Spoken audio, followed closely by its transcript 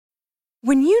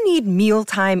When you need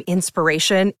mealtime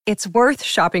inspiration, it's worth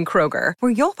shopping Kroger,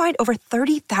 where you'll find over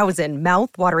 30,000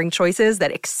 mouth-watering choices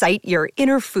that excite your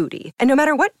inner foodie. And no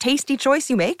matter what tasty choice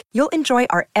you make, you'll enjoy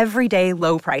our everyday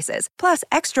low prices, plus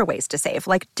extra ways to save,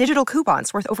 like digital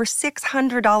coupons worth over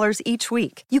 $600 each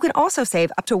week. You can also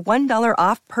save up to $1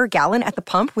 off per gallon at the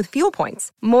pump with fuel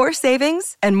points. More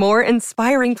savings and more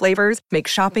inspiring flavors make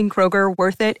shopping Kroger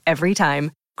worth it every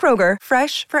time. Kroger,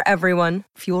 fresh for everyone.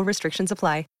 Fuel restrictions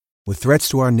apply. With threats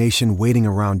to our nation waiting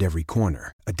around every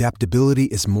corner, adaptability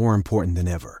is more important than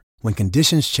ever. When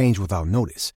conditions change without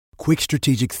notice, quick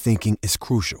strategic thinking is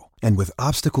crucial. And with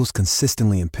obstacles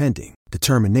consistently impending,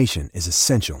 determination is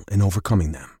essential in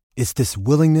overcoming them. It's this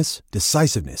willingness,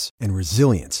 decisiveness, and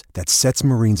resilience that sets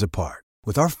Marines apart.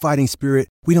 With our fighting spirit,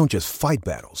 we don't just fight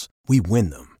battles, we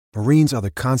win them. Marines are the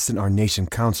constant our nation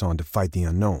counts on to fight the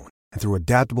unknown. And through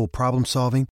adaptable problem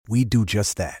solving, we do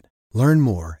just that. Learn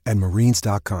more at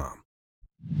marines.com.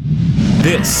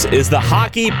 This is the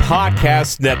Hockey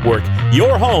Podcast Network,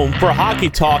 your home for hockey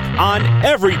talk on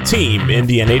every team in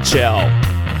the NHL.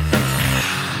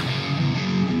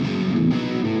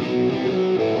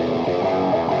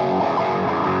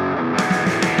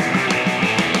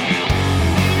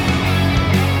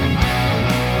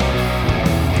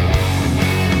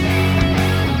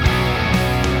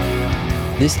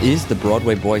 This is the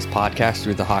Broadway Boys podcast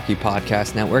through the Hockey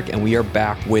Podcast Network, and we are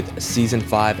back with Season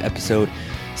 5, Episode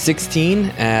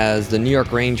 16, as the New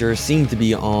York Rangers seem to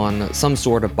be on some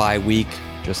sort of bye week,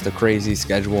 just a crazy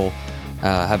schedule,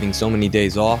 having so many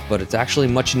days off, but it's actually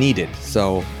much needed.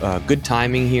 So good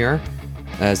timing here,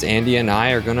 as Andy and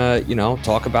I are going to,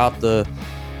 talk about the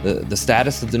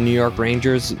status of the New York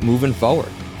Rangers moving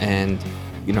forward. And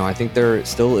I think there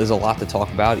still is a lot to talk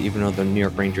about, even though the New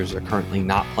York Rangers are currently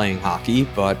not playing hockey.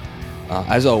 But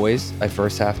as always, I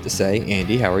first have to say,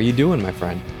 Andy, how are you doing, my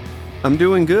friend? I'm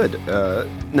doing good.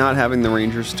 Not having the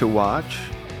Rangers to watch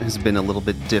has been a little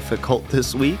bit difficult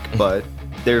this week, but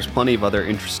there's plenty of other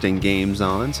interesting games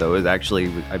on. So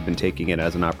I've been taking it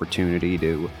as an opportunity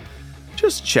to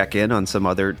just check in on some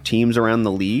other teams around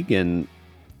the league. And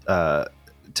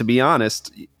to be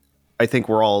honest, I think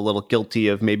we're all a little guilty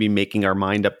of maybe making our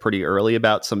mind up pretty early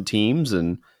about some teams.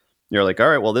 And you're like, all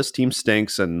right, well, this team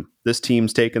stinks and this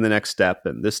team's taking the next step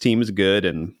and this team is good.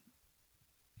 And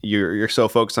you're so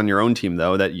focused on your own team,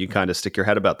 though, that you kind of stick your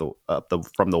head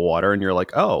from the water and you're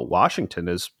like, oh, Washington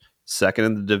is second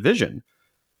in the division.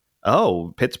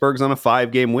 Oh, Pittsburgh's on a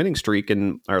 5-game winning streak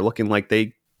and are looking like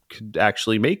they could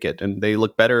actually make it. And they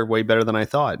look better, way better than I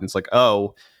thought. And it's like,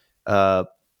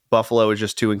 Buffalo is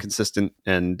just too inconsistent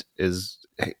and is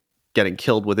getting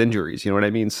killed with injuries. You know what I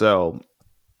mean? So,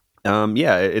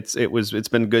 it's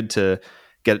been good to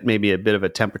get maybe a bit of a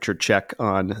temperature check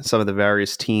on some of the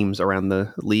various teams around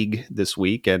the league this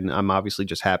week. And I'm obviously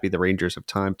just happy the Rangers have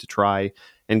time to try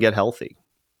and get healthy.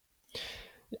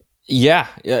 Yeah,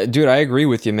 dude, I agree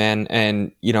with you, man.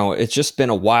 And, it's just been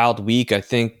a wild week. I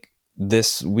think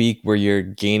this week where you're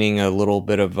gaining a little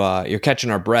bit of, you're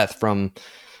catching our breath from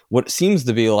what seems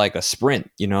to be like a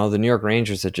sprint. The New York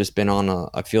Rangers have just been on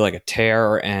a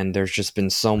tear, and there's just been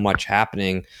so much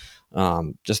happening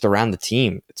just around the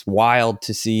team. It's wild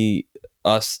to see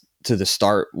us to the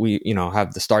start. We,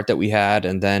 have the start that we had,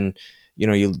 and then,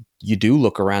 you do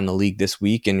look around the league this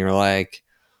week and you're like,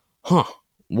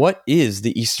 what is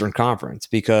the Eastern Conference?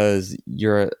 Because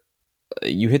you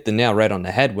hit the nail right on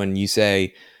the head when you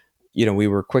say, we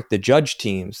were quick to judge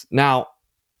teams. Now,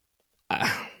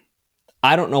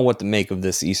 I don't know what to make of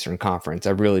this Eastern Conference. I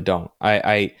really don't.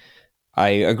 I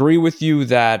agree with you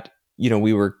that,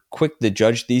 we were quick to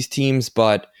judge these teams,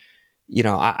 but,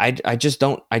 I just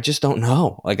don't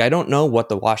know. Like, I don't know what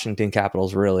the Washington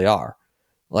Capitals really are.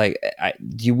 Like,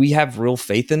 do we have real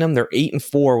faith in them? They're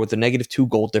 8-4 with a -2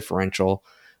 goal differential.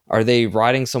 Are they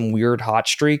riding some weird hot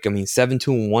streak? I mean,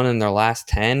 7-2-1 in their last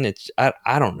 10.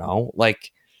 I don't know.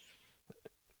 Like,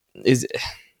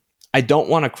 I don't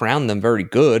want to crown them very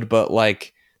good, but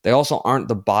like, they also aren't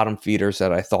the bottom feeders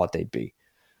that I thought they'd be.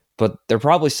 But they're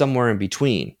probably somewhere in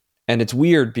between. And it's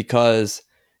weird because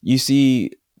you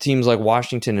see teams like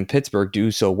Washington and Pittsburgh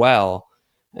do so well,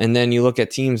 and then you look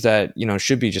at teams that,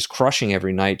 should be just crushing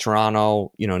every night.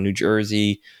 Toronto, New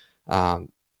Jersey, I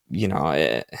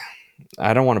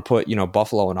don't want to put,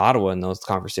 Buffalo and Ottawa in those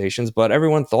conversations, but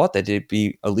everyone thought that they'd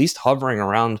be at least hovering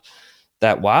around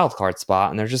that wild card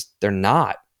spot, and they're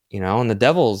not. And the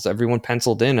Devils, everyone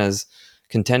penciled in as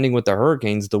contending with the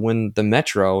Hurricanes to win the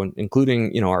Metro,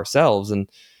 including, ourselves. And,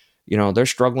 they're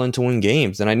struggling to win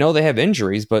games. And I know they have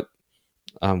injuries, but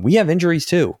we have injuries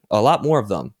too, a lot more of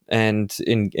them. And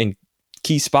in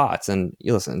key spots. And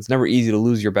listen, it's never easy to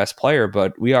lose your best player,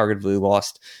 but we arguably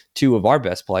lost two of our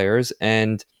best players,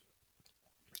 and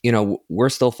we're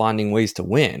still finding ways to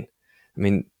win. I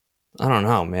mean, I don't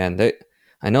know, man.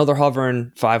 I know they're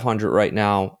hovering 500 right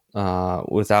now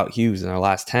without Hughes in their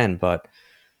last 10, but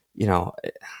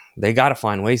they got to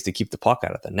find ways to keep the puck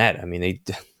out of the net. I mean, they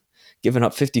giving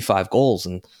up 55 goals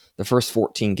in the first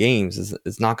 14 games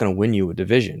is not going to win you a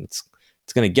division. It's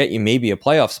going to get you maybe a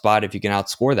playoff spot if you can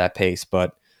outscore that pace,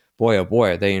 but boy, oh boy,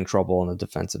 are they in trouble on the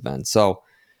defensive end. So,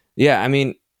 yeah, I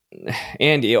mean,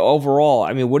 Andy, overall,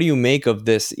 I mean, what do you make of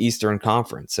this Eastern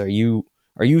Conference? Are you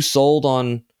sold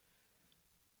on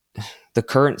the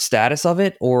current status of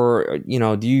it, or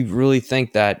do you really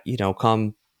think that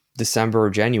come December or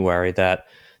January that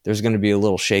there's going to be a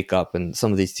little shakeup and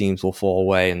some of these teams will fall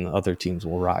away and the other teams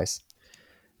will rise?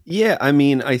 Yeah, I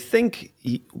mean, I think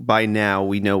by now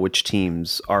we know which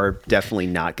teams are definitely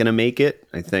not going to make it.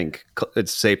 I think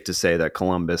it's safe to say that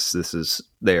Columbus,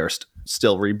 they are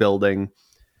still rebuilding.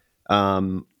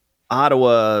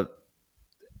 Ottawa,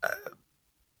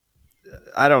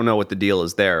 I don't know what the deal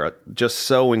is there. Just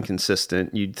so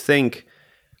inconsistent. You'd think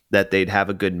that they'd have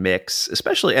a good mix,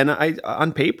 especially, and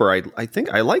on paper, I think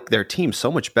I like their team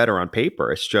so much better on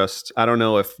paper. It's just, I don't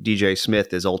know if DJ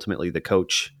Smith is ultimately the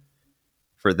coach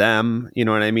for them. You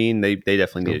know what I mean? They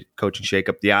definitely need a coaching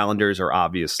shakeup. The Islanders are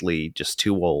obviously just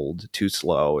too old, too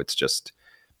slow. It's just,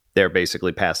 they're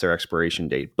basically past their expiration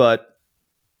date. But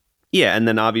yeah, and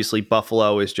then obviously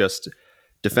Buffalo is just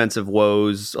defensive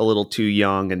woes, a little too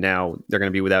young, and now they're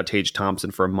going to be without Tage Thompson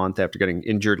for a month after getting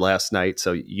injured last night.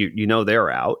 So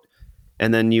they're out.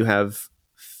 And then you have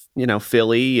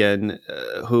Philly, and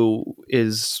who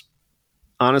is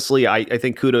honestly, I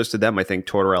think kudos to them. I think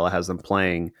Tortorella has them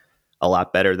playing a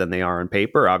lot better than they are on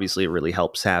paper. Obviously, it really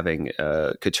helps having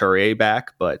Couturier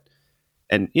back, but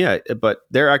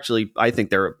they're actually, I think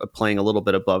they're playing a little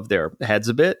bit above their heads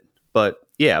a bit. But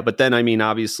then I mean,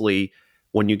 obviously,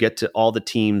 when you get to all the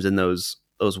teams in those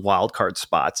wild card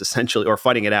spots, essentially, or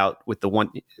fighting it out with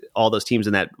all those teams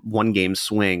in that one game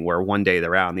swing where one day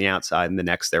they're out on the outside and the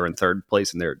next they're in third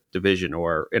place in their division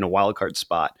or in a wild card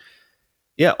spot.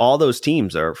 Yeah, all those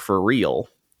teams are for real.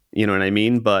 You know what I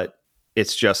mean? But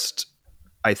it's just,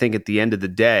 I think at the end of the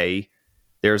day,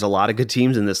 there's a lot of good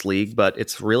teams in this league, but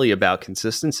it's really about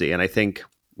consistency. And I think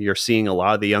you're seeing a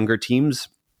lot of the younger teams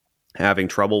having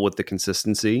trouble with the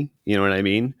consistency. You know what I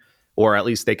mean? Or at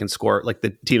least they can score, like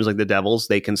the teams like the Devils,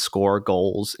 they can score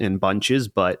goals in bunches,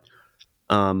 but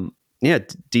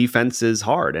defense is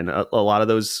hard. And a lot of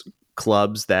those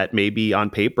clubs that maybe on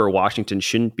paper, Washington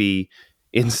shouldn't be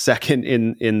in second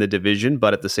in the division,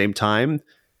 but at the same time,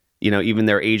 even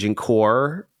their aging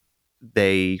core,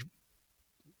 they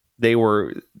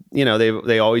were,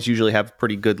 they always usually have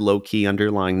pretty good low key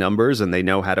underlying numbers, and they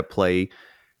know how to play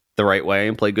the right way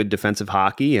and play good defensive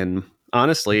hockey. And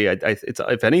honestly, it's,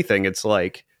 if anything, it's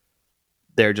like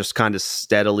they're just kind of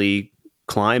steadily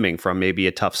climbing from maybe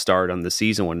a tough start on the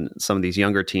season when some of these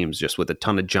younger teams just with a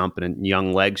ton of jump and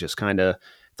young legs just kind of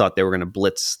thought they were going to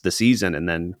blitz the season. And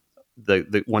then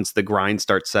the once the grind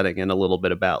starts setting in a little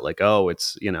bit about like, oh,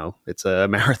 it's a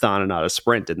marathon and not a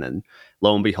sprint. And then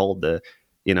lo and behold,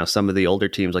 some of the older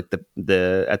teams like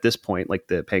the at this point, like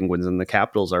the Penguins and the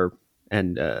Capitals are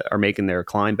making their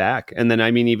climb back. And then,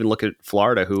 I mean, even look at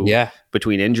Florida, who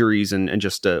between injuries and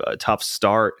just a tough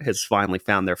start has finally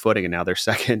found their footing. And now they're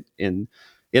second in,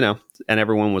 and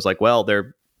everyone was like, well,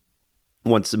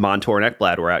 once Montour and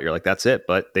Ekblad were out, you're like, that's it.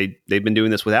 But they've been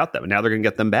doing this without them, and now they're going to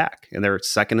get them back, and they're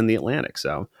second in the Atlantic.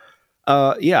 So,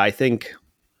 I think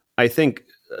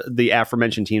the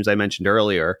aforementioned teams I mentioned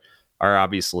earlier are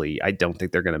obviously, I don't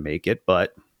think they're going to make it,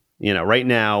 but right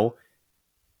now,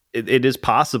 it is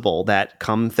possible that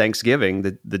come Thanksgiving,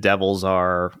 the Devils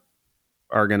are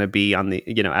going to be on the,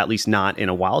 at least not in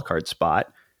a wild card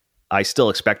spot. I still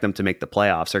expect them to make the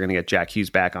playoffs. They're going to get Jack Hughes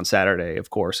back on Saturday, of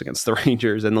course, against the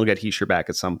Rangers, and they'll get Hischier back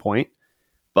at some point.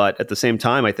 But at the same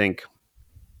time, I think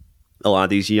a lot of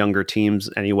these younger teams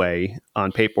anyway,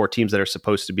 on paper, or teams that are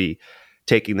supposed to be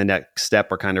taking the next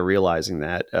step, are kind of realizing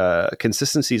that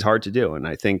consistency is hard to do. And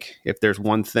I think if there's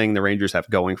one thing the Rangers have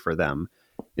going for them,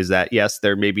 is that, yes,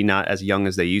 they're maybe not as young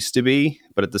as they used to be,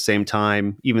 but at the same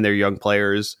time, even their young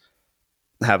players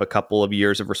have a couple of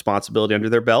years of responsibility under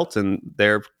their belt, and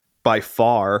they're by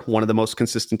far one of the most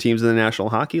consistent teams in the National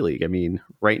Hockey League. I mean,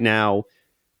 right now,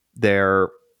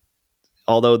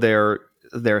 although they're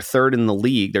third in the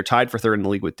league, they're tied for third in the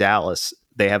league with Dallas.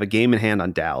 They have a game in hand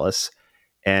on Dallas,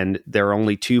 and they're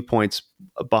only 2 points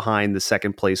behind the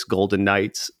second place Golden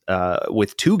Knights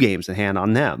with 2 games in hand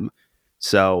on them.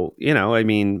 So, I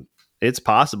mean, it's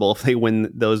possible if they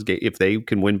win if they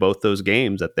can win both those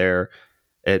games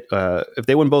if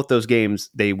they win both those games,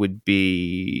 they would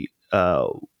be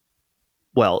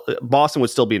Boston would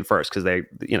still be in first because they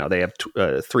have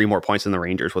 3 more points than the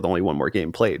Rangers with only 1 more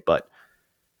game played. But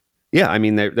yeah, I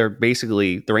mean, they're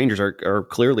basically, the Rangers are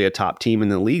clearly a top team in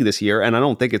the league this year, and I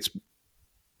don't think it's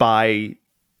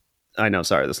I know,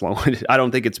 sorry, this long. I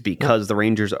don't think it's because the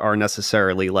Rangers are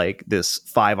necessarily like this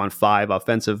 5-on-5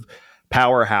 offensive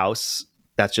powerhouse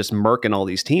that's just murking all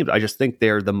these teams. I just think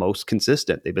they're the most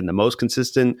consistent. They've been the most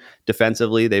consistent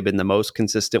defensively. They've been the most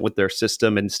consistent with their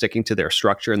system and sticking to their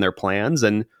structure and their plans.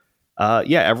 And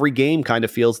every game kind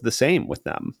of feels the same with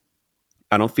them.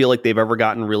 I don't feel like they've ever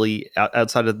gotten really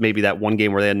outside of maybe that one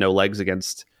game where they had no legs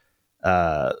against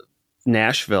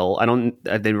Nashville.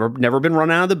 They've never been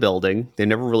run out of the building. They've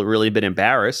never really been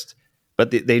embarrassed,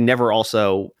 but they never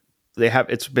also, they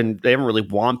haven't really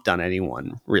womped on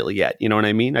anyone really yet. You know what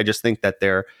I mean? I just think that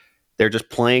they're just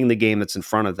playing the game that's in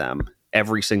front of them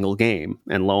every single game.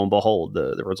 And lo and behold,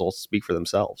 the results speak for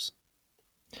themselves.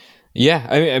 Yeah.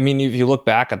 I mean, if you look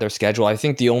back at their schedule, I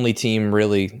think the only team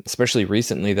really, especially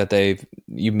recently, that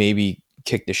you maybe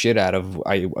kicked the shit out of,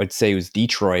 I'd say, was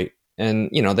Detroit. And,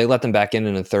 they let them back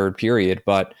in the third period.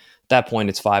 But at that point,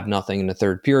 it's 5-0 in the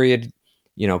third period.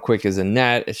 Quick as a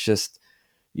net. It's just,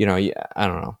 I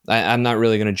don't know. I'm not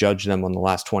really going to judge them on the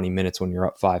last 20 minutes when you're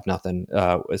up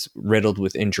 5-0. It's riddled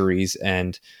with injuries.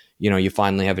 And, you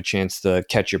finally have a chance to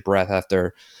catch your breath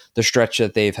after the stretch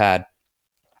that they've had.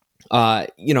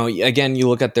 Again, you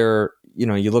look at their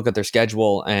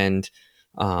schedule, and,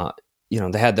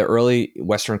 they had the early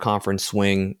Western Conference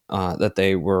swing that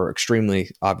they were extremely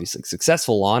obviously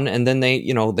successful on. And then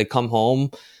they come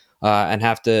home and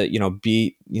have to,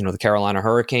 beat, the Carolina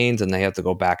Hurricanes, and they have to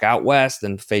go back out west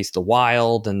and face the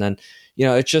Wild. And then,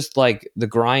 it's just like the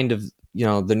grind of,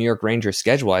 the New York Rangers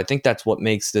schedule. I think that's what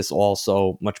makes this all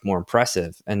so much more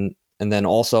impressive. And then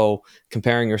also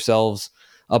comparing yourselves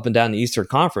up and down the Eastern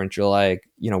Conference, you're like,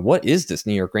 what is this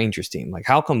New York Rangers team? Like,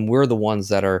 how come we're the ones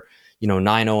that are,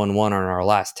 9-0-1 on our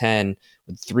last 10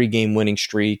 with 3-game winning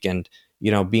streak and,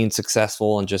 being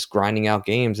successful and just grinding out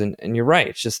games. And you're right.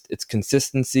 It's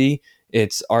consistency.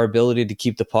 It's our ability to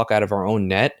keep the puck out of our own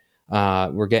net.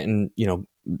 We're getting,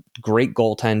 great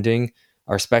goaltending.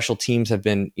 Our special teams have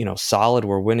been, solid.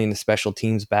 We're winning the special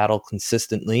teams battle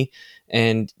consistently.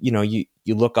 And, you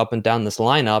look up and down this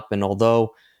lineup, and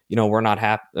although, we're not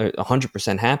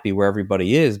 100% happy where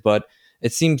everybody is, but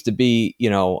it seems to be,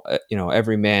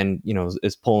 every man,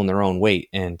 is pulling their own weight.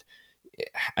 And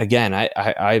again,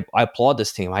 I applaud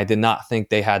this team. I did not think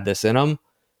they had this in them.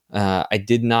 I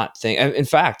did not think, in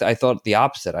fact, I thought the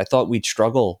opposite. I thought we'd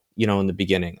struggle, in the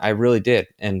beginning. I really did.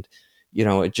 And,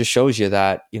 it just shows you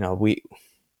that,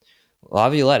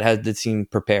 Laviolette had the team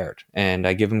prepared, and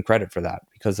I give him credit for that,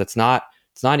 because it's not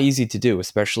easy to do,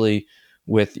 especially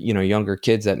with, younger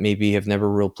kids that maybe have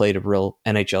never played a real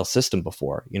NHL system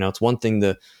before. It's one thing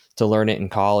to learn it in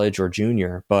college or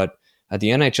junior, but at the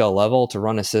NHL level, to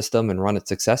run a system and run it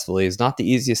successfully is not the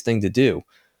easiest thing to do,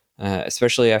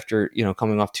 especially after,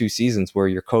 coming off 2 seasons where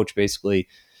your coach basically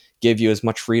gave you as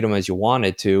much freedom as you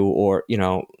wanted to, or,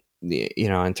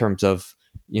 in terms of,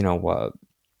 your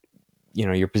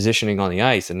positioning on the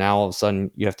ice. And now all of a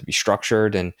sudden you have to be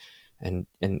structured and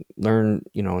learn,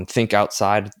 and think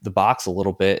outside the box a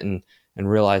little bit, and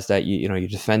realize that you're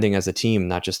defending as a team,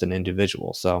 not just an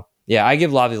individual. So yeah, I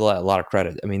give Laviolette a lot of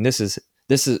credit. I mean, this is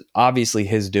obviously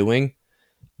his doing,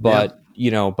 but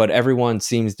but everyone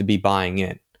seems to be buying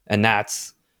in, and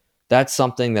that's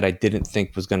something that I didn't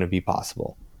think was going to be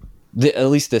possible, at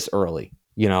least this early.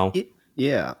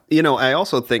 Yeah, I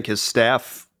also think his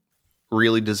staff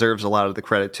really deserves a lot of the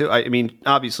credit too. I mean,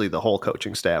 obviously the whole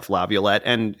coaching staff, Laviolette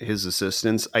and his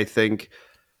assistants. I think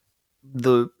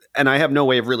and I have no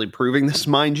way of really proving this,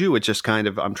 mind you. It's just kind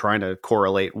of, I'm trying to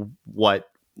correlate what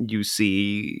you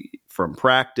see from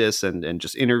practice and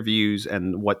just interviews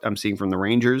and what I'm seeing from the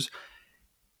Rangers.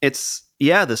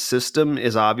 The system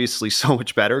is obviously so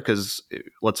much better because,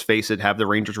 let's face it, have the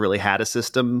Rangers really had a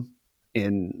system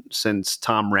since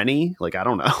Tom Rennie? Like, I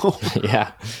don't know.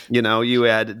 Yeah. You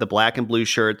had the black and blue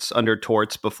shirts under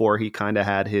Torts before he kind of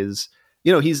had his,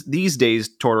 these days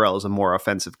Tortorella is a more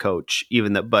offensive coach,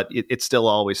 but it still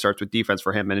always starts with defense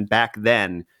for him. And back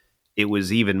then it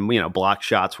was even, block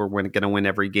shots were going to win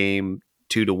every game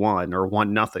 2-1 or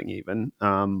 1-0 even.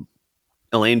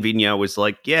 Alain Vigneault was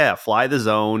like, yeah, fly the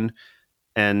zone.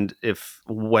 And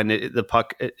when the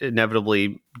puck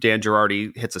inevitably, Dan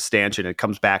Girardi hits a stanchion, it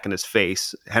comes back in his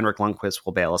face, Henrik Lundqvist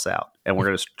will bail us out, and we're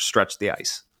going to stretch the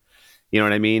ice. You know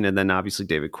what I mean? And then obviously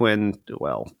David Quinn,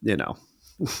 well,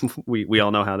 we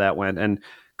all know how that went. And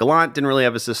Gallant didn't really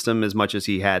have a system as much as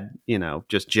he had,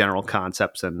 just general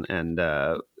concepts and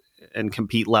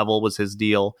compete level was his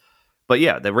deal. But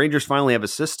yeah, the Rangers finally have a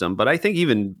system. But I think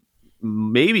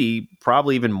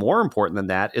probably even more important than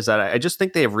that is that I just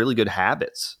think they have really good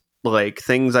habits. Like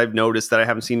things I've noticed that I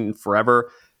haven't seen in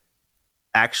forever.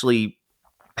 Actually,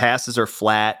 passes are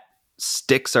flat.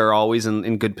 Sticks are always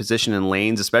in good position in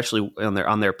lanes, especially on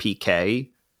their PK.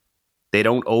 They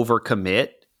don't overcommit,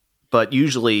 but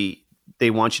usually they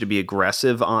want you to be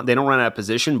aggressive. They don't run out of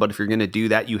position, but if you're going to do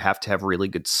that, you have to have really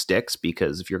good sticks,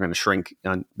 because if you're going to shrink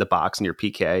on the box in your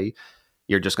PK,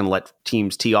 you're just going to let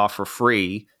teams tee off for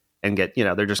free and get,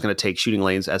 they're just going to take shooting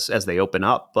lanes as they open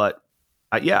up. But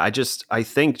I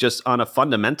think just on a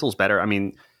fundamentals better. I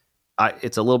mean,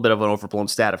 it's a little bit of an overblown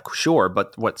stat, of sure,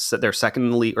 but they're second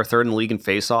in the league or third in the league in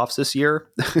faceoffs this year.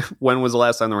 When was the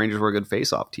last time the Rangers were a good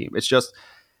faceoff team? It's just,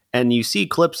 and you see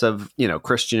clips of,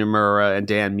 Christian Imura and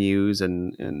Dan Muse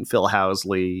and Phil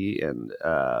Housley and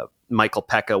Michael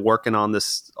Pekka working on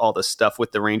all this stuff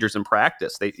with the Rangers in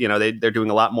practice. They're doing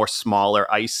a lot more smaller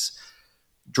ice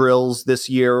drills this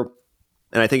year.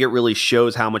 And I think it really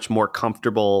shows how much more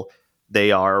comfortable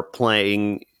they are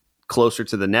playing closer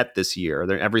to the net this year.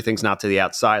 Everything's not to the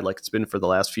outside like it's been for the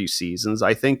last few seasons.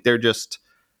 I think they're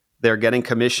getting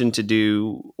commissioned to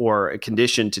do, or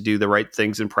conditioned to do, the right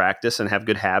things in practice and have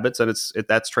good habits, and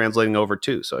that's translating over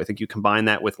too. So I think you combine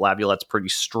that with Laviolette's pretty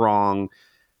strong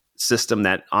system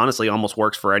that honestly almost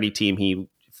works for any team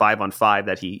 5-on-5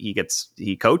 that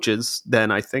he coaches,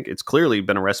 then I think it's clearly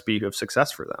been a recipe of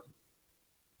success for them.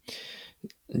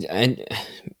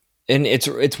 And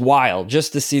it's wild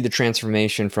just to see the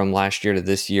transformation from last year to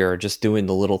this year, just doing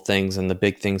the little things and the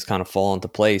big things kind of fall into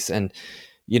place. And,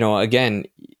 again,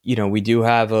 we do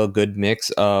have a good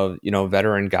mix of,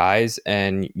 veteran guys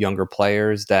and younger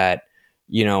players that,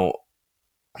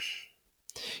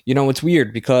 it's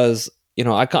weird because,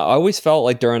 I always felt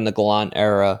like during the Gallant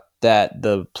era that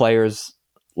the players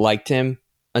liked him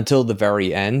until the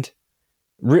very end,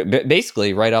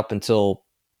 basically right up until,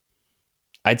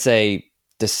 I'd say,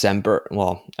 December.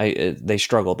 Well, they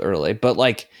struggled early,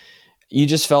 but you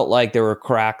just felt like there were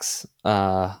cracks,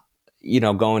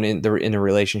 going in the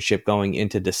relationship going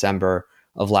into December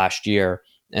of last year.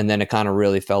 And then it kind of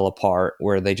really fell apart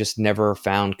where they just never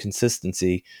found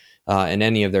consistency in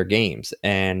any of their games.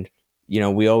 And,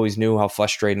 we always knew how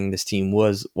frustrating this team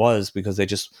was because they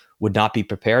just would not be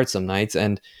prepared some nights.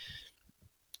 And,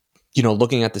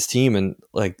 looking at this team and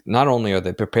not only are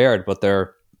they prepared, but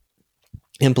they're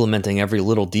implementing every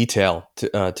little detail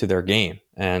to their game.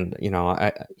 And,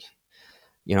 I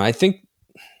think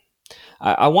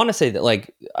I want to say that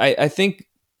I think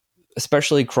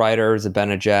especially Kreider,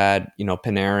 Zibanejad,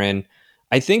 Panarin,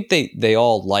 I think they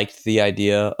all liked the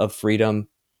idea of freedom,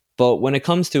 but when it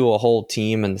comes to a whole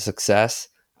team and the success,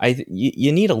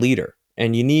 you need a leader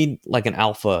and you need an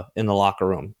alpha in the locker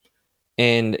room.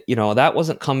 And, that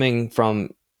wasn't coming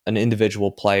from an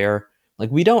individual player.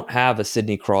 We don't have a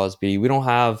Sidney Crosby. We don't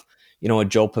have, a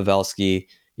Joe Pavelski.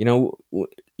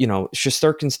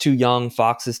 Shesterkin's too young.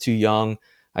 Fox is too young.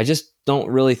 I just don't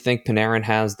really think Panarin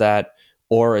has that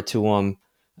aura to him.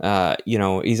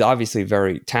 He's obviously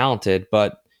very talented,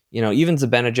 but, even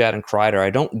Zibanejad and Kreider, I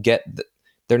don't get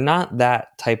they're not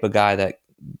that type of guy that,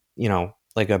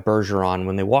 like a Bergeron,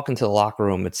 when they walk into the locker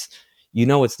room, it's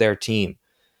their team.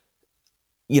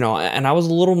 And I was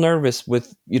a little nervous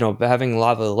with, having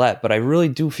Laviolette, but I really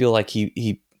do feel like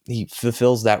he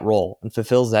fulfills that role and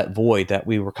fulfills that void that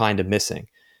we were kind of missing.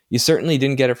 You certainly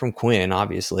didn't get it from Quinn,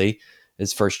 obviously,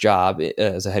 his first job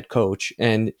as a head coach.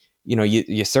 And,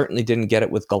 you certainly didn't get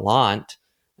it with Gallant.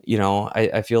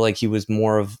 I feel like he was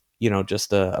more of,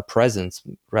 just a presence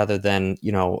rather than,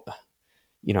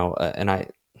 and I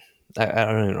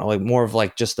don't know, more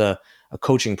of just a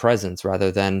coaching presence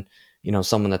rather than,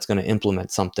 someone that's going to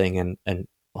implement something and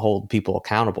hold people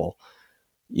accountable,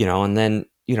 and then,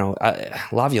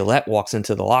 Laviolette walks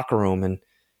into the locker room and,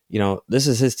 this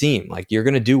is his team. You're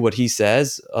going to do what he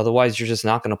says. Otherwise you're just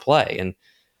not going to play.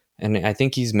 And I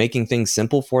think he's making things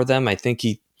simple for them. I think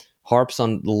he harps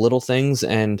on the little things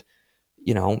and,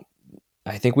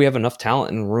 I think we have enough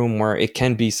talent in the room where it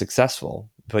can be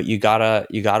successful, but you gotta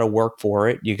work for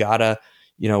it. You gotta,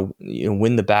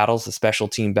 win the battles, the special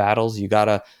team battles. You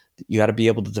gotta be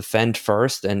able to defend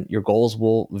first, and your goals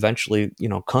will eventually,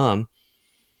 come.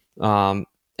 And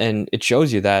it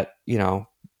shows you that,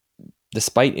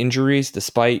 despite injuries,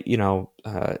 despite, guys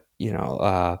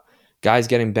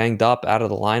getting banged up out of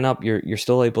the lineup, you're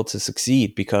still able to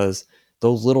succeed because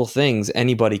those little things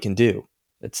anybody can do.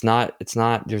 It's not,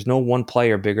 there's no one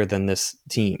player bigger than this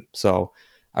team. So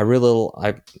I love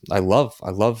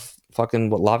fucking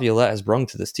what Laviolette has brung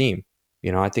to this team.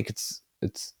 You know, I think it's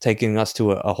taking us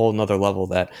to a whole nother level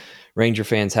that Ranger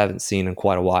fans haven't seen in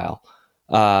quite a while.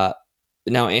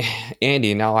 Now,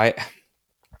 Andy, I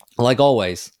like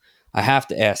always, I have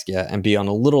to ask you and be on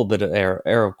a little bit of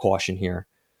air of caution here.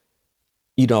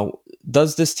 You know,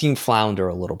 does this team flounder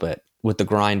a little bit with the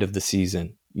grind of the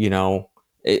season? You know,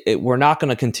 we're not going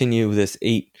to continue this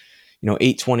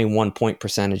 821 point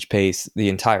percentage pace the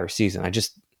entire season. I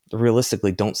just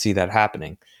realistically don't see that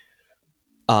happening.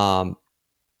 You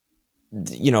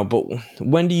know, but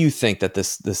when do you think that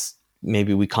this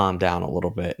maybe we calm down a little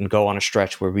bit and go on a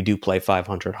stretch where we do play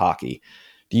 500 hockey?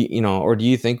 Or do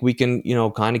you think we can,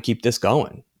 kind of keep this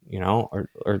going, or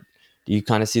do you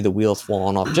kind of see the wheels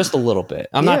falling off just a little bit?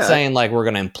 I'm not saying like we're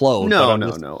going to implode.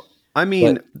 No. I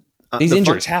mean, these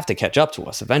injuries have to catch up to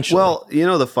us eventually. Well,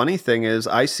 the funny thing is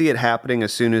I see it happening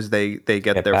as soon as they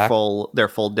get their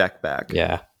full deck back.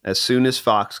 Yeah. As soon as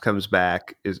Fox comes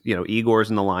back, Igor's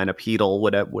in the lineup, Hedel,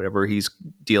 whatever he's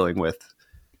dealing with.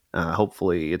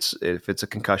 Hopefully if it's a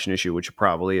concussion issue, which it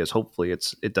probably is, hopefully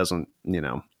it doesn't,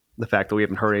 the fact that we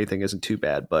haven't heard anything isn't too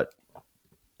bad, but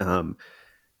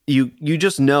you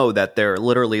just know that they're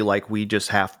literally like, we just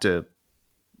have to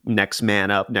next man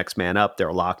up.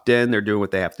 They're locked in. They're doing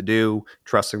what they have to do,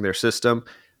 trusting their system.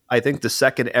 I think the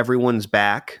second everyone's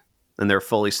back and they're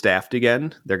fully staffed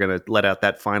again, they're going to let out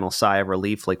that final sigh of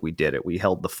relief. Like, we did it. We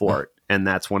held the fort. And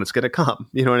that's when it's going to come.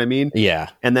 You know what I mean? Yeah.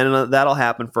 And then that'll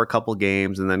happen for a couple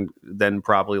games. And then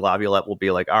probably Laviolette will be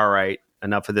like, all right,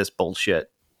 enough of this bullshit.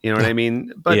 You know what I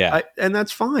mean? But yeah. And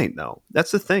that's fine, though.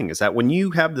 That's the thing, is that when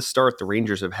you have the start the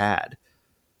Rangers have had,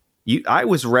 I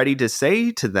was ready to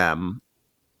say to them,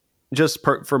 just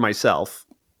for myself,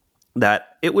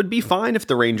 that it would be fine if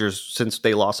the Rangers, since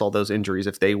they lost all those injuries,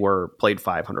 if they played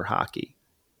 500 hockey.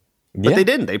 But they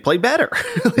didn't. They played better.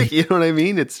 You know what I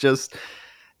mean? It's just...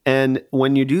 And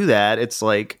when you do that, it's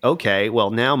like, okay,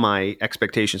 well, now my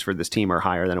expectations for this team are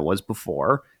higher than it was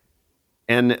before.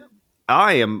 And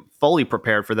I am fully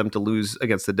prepared for them to lose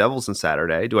against the Devils on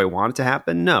Saturday. Do I want it to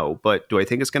happen? No. But do I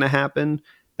think it's going to happen?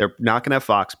 They're not going to have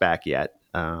Fox back yet.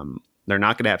 They're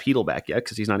not going to have Hedel back yet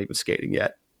because he's not even skating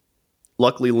yet.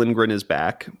 Luckily, Lindgren is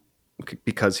back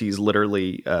because he's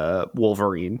literally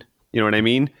Wolverine. You know what I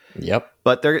mean? Yep.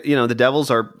 But they're, the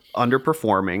Devils are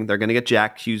underperforming. They're going to get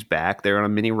Jack Hughes back. They're on a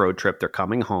mini road trip. They're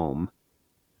coming home.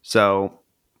 So,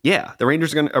 yeah, the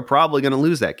Rangers are probably going to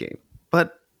lose that game.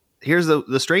 But here's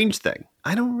the strange thing.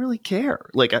 I don't really care.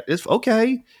 Like, it's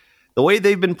okay. The way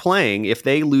they've been playing, if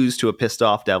they lose to a pissed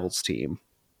off Devils team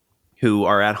who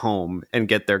are at home and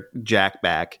get their Jack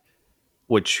back,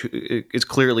 which is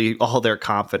clearly all their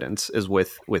confidence is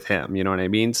with him. You know what I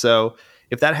mean? So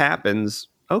if that happens,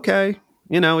 okay,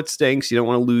 it stinks. You don't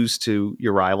want to lose to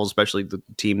your rivals, especially the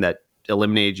team that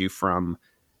eliminated you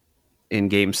in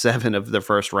Game 7 of the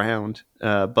first round.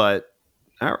 But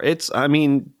based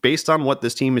on what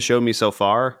this team has shown me so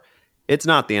far, it's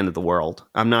not the end of the world.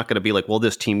 I'm not going to be like, well,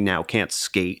 this team now can't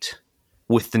skate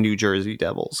with the New Jersey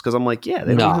Devils, because I'm like, yeah,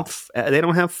 they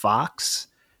don't have Fox.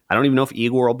 I don't even know if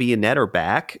Igor will be in net or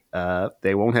back.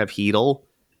 They won't have Hedel.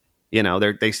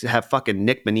 They have fucking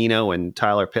Nick Bonino and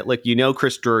Tyler Pitlick.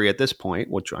 Chris Drury at this point,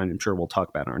 which I'm sure we'll talk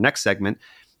about in our next segment,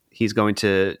 he's going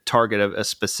to target a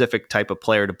specific type of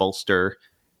player to bolster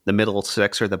the middle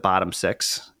six or the bottom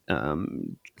six,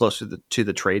 closer to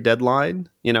the trade deadline.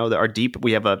 Our deep,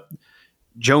 we have a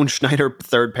Jones Schneider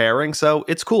third pairing, so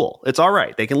it's cool. It's all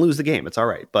right. They can lose the game. It's all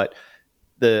right. But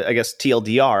I guess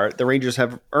TLDR, the Rangers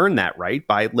have earned that right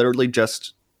by literally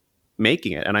just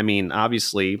making it. And I mean,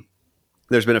 obviously,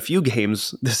 there's been a few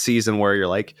games this season where you're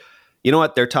like, you know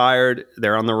what? They're tired.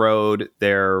 They're on the road.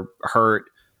 They're hurt.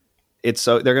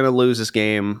 They're going to lose this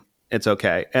game. It's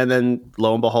okay. And then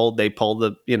lo and behold, they pulled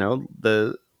what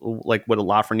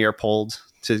Lafreniere pulled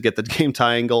to get the game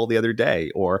tying goal the other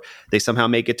day, or they somehow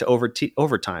make it to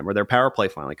overtime, or their power play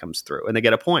finally comes through and they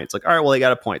get a point. It's like, all right, well, they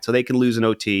got a point, so they can lose an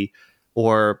OT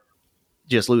or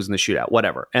just lose in the shootout,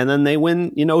 whatever. And then they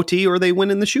win in OT or they win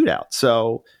in the shootout.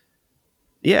 So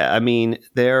yeah, I mean,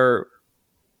 to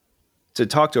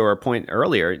talk to our point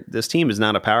earlier, this team is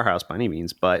not a powerhouse by any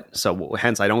means, but so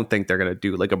hence I don't think they're going to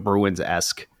do like a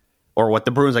Bruins-esque, or what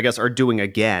the Bruins, I guess, are doing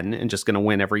again and just going to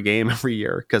win every game every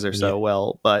year because they're so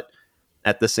well. But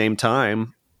at the same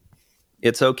time,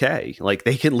 it's okay. Like,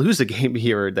 they can lose a game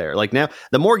here or there. Like, now,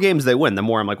 the more games they win, the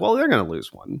more I'm like, well, they're going to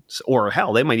lose one. Or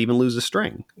hell, they might even lose a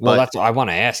string. Well, that's what I want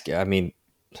to ask you. I mean,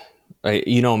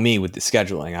 me with the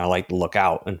scheduling, I like to look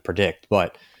out and predict.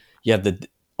 But you have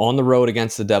on the road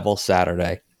against the Devils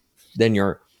Saturday. Then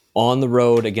you're on the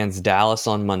road against Dallas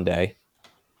on Monday.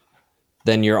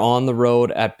 Then you're on the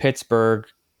road at Pittsburgh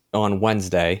on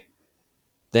Wednesday.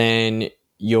 Then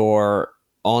you're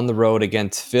on the road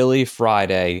against Philly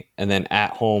Friday, and then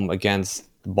at home against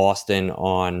Boston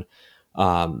on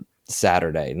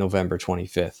Saturday, November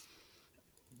 25th.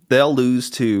 They'll lose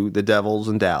to the Devils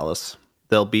in Dallas.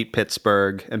 They'll beat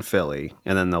Pittsburgh and Philly,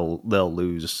 and then they'll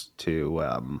lose to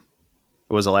what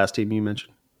was the last team you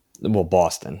mentioned? Well,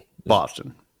 Boston.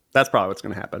 Boston. That's probably what's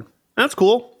going to happen. That's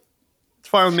cool. It's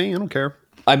fine with me. I don't care.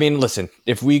 I mean, listen,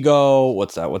 if we go,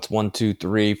 what's that? What's 1, 2,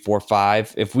 3, 4,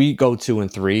 5? If we go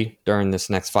 2-3 during this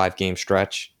next 5-game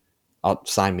stretch, I'll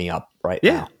sign me up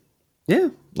now. Yeah.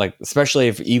 Like, especially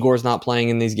if Igor's not playing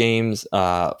in these games,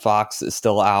 Fox is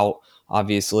still out,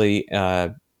 obviously.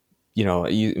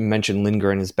 You mentioned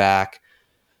Lindgren is back,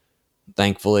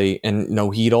 thankfully, and no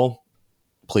Hedl.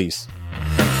 Please.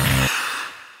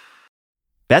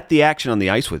 Bet the action on the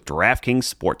ice with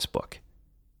DraftKings Sportsbook.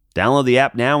 Download the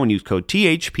app now and use code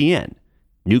THPN.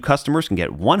 New customers can get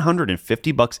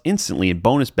 $150 instantly in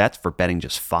bonus bets for betting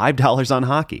just $5 on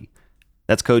hockey.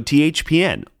 That's code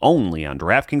THPN only on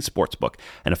DraftKings Sportsbook,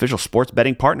 an official sports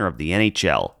betting partner of the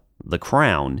NHL. The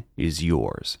crown is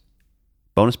yours.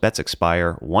 Bonus bets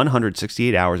expire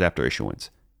 168 hours after issuance.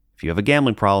 If you have a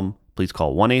gambling problem, please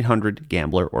call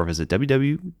 1-800-GAMBLER or visit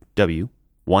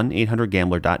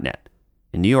www.1800gambler.net.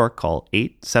 In New York, call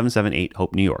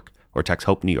 877-8-HOPE-NEW YORK or text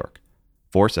HOPE New York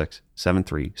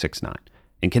 467369.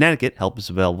 In Connecticut, help is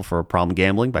available for problem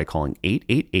gambling by calling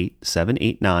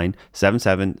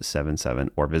 888-789-7777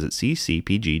 or visit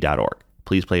ccpg.org.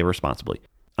 Please play responsibly.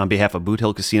 On behalf of Boot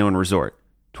Hill Casino and Resort,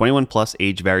 21 plus,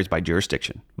 age varies by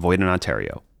jurisdiction. Void in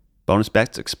Ontario. Bonus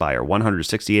bets expire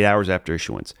 168 hours after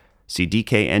issuance. See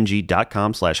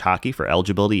dkng.com/hockey for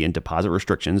eligibility and deposit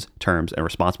restrictions, terms, and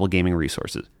responsible gaming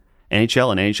resources.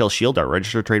 NHL and NHL Shield are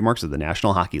registered trademarks of the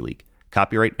National Hockey League.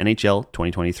 Copyright NHL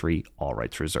 2023, all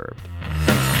rights reserved.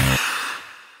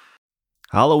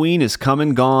 Halloween is come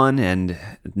and gone, and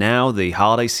now the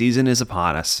holiday season is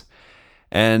upon us.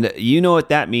 And you know what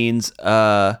that means,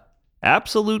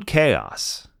 absolute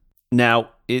chaos. Now,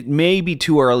 it may be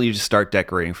too early to start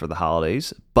decorating for the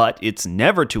holidays, but it's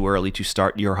never too early to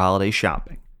start your holiday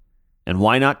shopping. And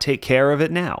why not take care of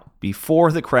it now,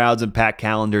 before the crowds and packed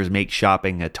calendars make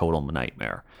shopping a total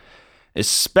nightmare?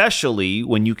 Especially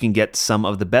when you can get some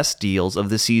of the best deals of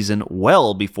the season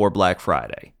well before Black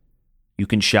Friday. You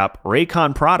can shop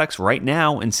Raycon products right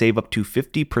now and save up to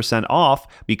 50% off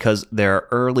because their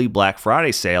early Black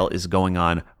Friday sale is going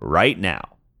on right now.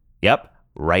 Yep,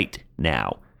 right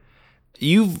now.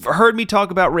 You've heard me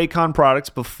talk about Raycon products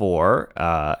before,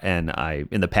 and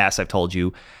in the past I've told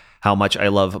you how much I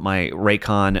love my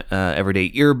Raycon everyday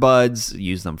earbuds.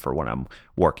 Use them for when I'm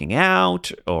working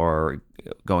out or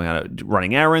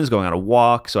running errands, going on a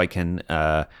walk, so I can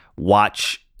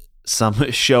watch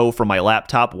some show from my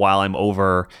laptop while I'm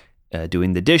over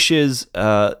doing the dishes.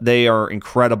 They are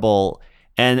incredible,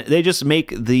 and they just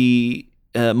make the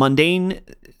mundane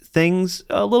things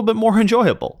a little bit more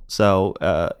enjoyable. So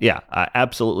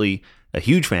absolutely a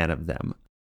huge fan of them.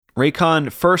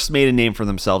 Raycon first made a name for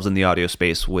themselves in the audio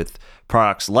space with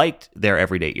products like their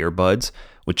everyday earbuds,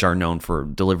 which are known for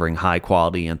delivering high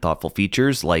quality and thoughtful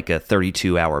features like a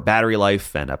 32-hour battery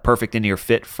life and a perfect in-ear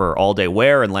fit for all-day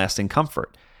wear and lasting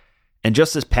comfort. And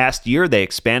just this past year, they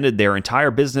expanded their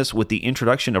entire business with the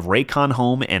introduction of Raycon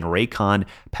Home and Raycon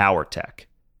PowerTech.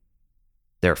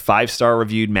 Their 5-star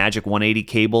reviewed Magic 180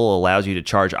 cable allows you to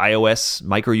charge iOS,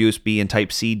 micro USB, and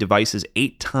Type-C devices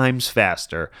 8 times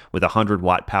faster with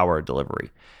 100-watt power delivery.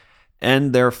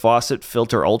 And their faucet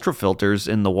filter ultra filters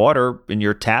in the water in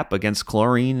your tap against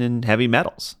chlorine and heavy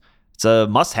metals. It's a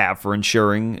must-have for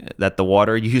ensuring that the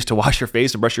water you use to wash your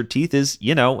face and brush your teeth is,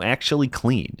 actually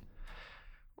clean.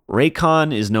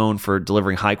 Raycon is known for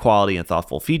delivering high quality and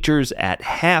thoughtful features at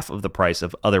half of the price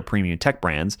of other premium tech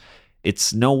brands.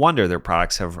 It's no wonder their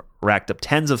products have racked up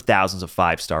tens of thousands of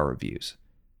 5-star reviews.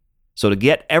 So to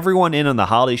get everyone in on the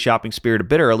holiday shopping spirit a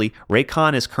bit early,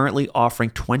 Raycon is currently offering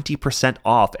 20%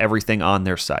 off everything on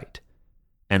their site,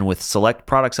 and with select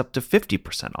products up to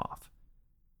 50% off.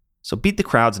 So beat the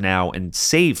crowds now and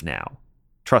save now.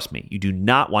 Trust me, you do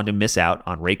not want to miss out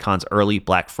on Raycon's early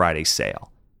Black Friday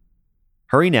sale.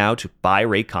 Hurry now to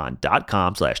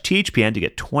buyraycon.com/THPN to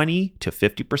get 20 to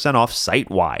 50% off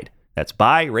site-wide. That's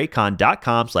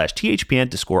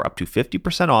buyraycon.com/THPN to score up to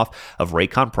 50% off of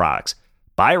Raycon products.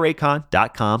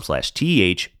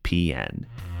 Buyraycon.com/THPN.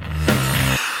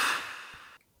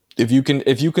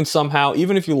 If you can somehow,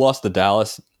 even if you lost the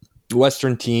Dallas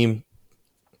Western team,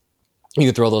 you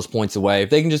can throw those points away. If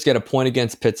they can just get a point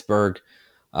against Pittsburgh,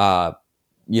 and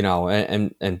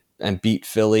beat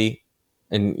Philly,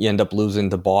 and you end up losing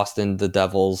to Boston, the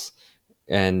Devils,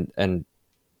 and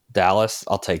Dallas,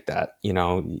 I'll take that.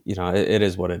 It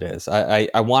is what it is.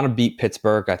 I want to beat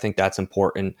Pittsburgh. I think that's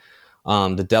important.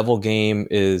 The Devil game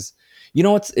is,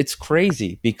 it's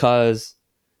crazy because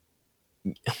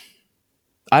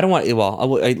I don't want. Well,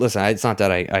 listen. It's not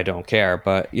that I don't care,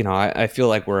 but I feel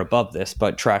like we're above this.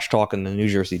 But trash talking the New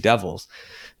Jersey Devils.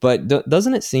 But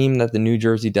doesn't it seem that the New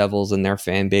Jersey Devils and their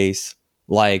fan base,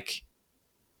 like,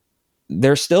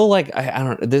 they're still like, I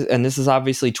don't. This is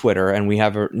obviously Twitter, and we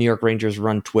have a New York Rangers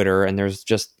run Twitter, and there's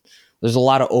a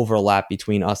lot of overlap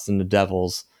between us and the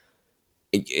Devils.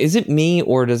 Is it me,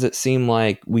 or does it seem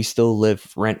like we still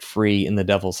live rent free in the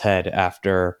Devils' head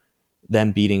after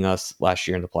them beating us last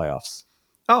year in the playoffs?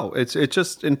 Oh, it's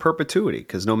just in perpetuity,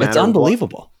 because no matter it's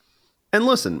unbelievable. What, and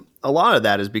listen, a lot of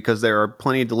that is because there are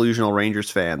plenty of delusional Rangers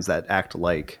fans that act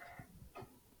like,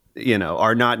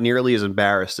 are not nearly as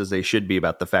embarrassed as they should be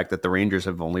about the fact that the Rangers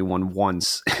have only won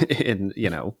once in,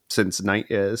 basically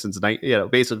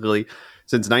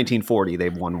since 1940,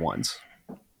 they've won once.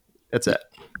 That's it.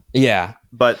 Yeah.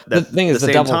 But the thing is, at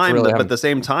the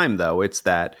same time, though, it's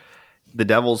that the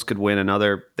Devils could win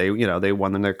another. They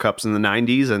won their cups in the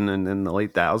 90s and in the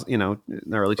late thousands, in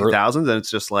the early 2000s, and it's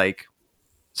just like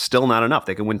still not enough.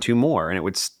 They can win two more,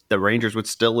 and the Rangers would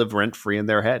still live rent free in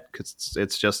their head because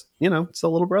it's just it's a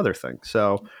little brother thing.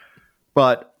 So,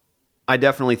 but I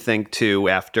definitely think too,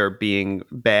 after being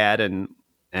bad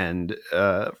and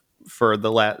for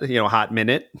the last hot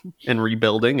minute and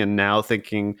rebuilding, and now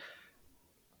thinking,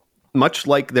 much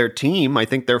like their team, I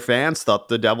think their fans thought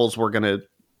the Devils were gonna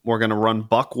run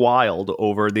buck wild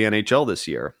over the NHL this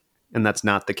year, and that's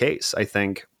not the case. I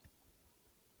think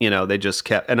they just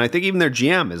kept, and I think even their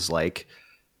GM is like,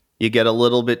 you get a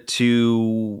little bit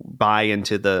too buy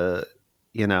into the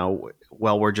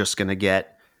we're just gonna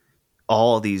get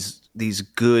all of these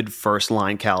good first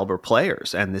line caliber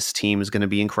players, and this team is going to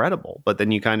be incredible. But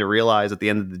then you kind of realize at the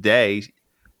end of the day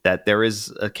that there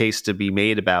is a case to be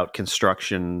made about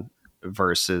construction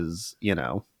versus,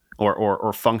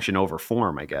 or function over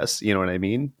form, I guess. You know what I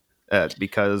mean?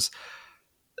 Because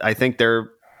I think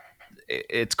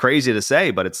it's crazy to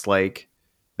say, but it's like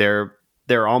they're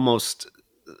almost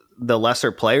the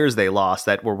lesser players they lost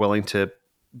that were willing to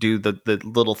do the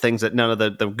little things that none of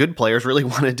the good players really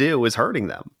want to do is hurting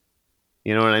them.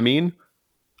 You know what I mean?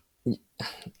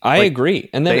 I agree.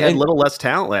 And then they had a little less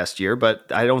talent last year,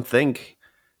 but I don't think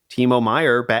Timo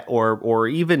Meier or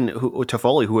even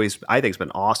Toffoli, who I think has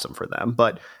been awesome for them,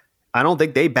 but I don't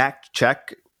think they back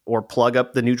check or plug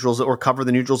up the neutrals or cover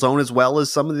the neutral zone as well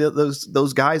as some of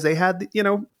those guys they had,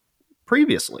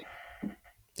 previously.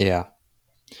 Yeah.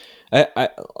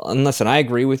 And listen, I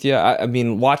agree with you. I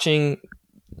mean, watching,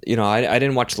 I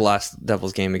didn't watch the last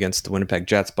Devils game against the Winnipeg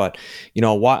Jets, but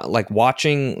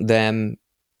watching them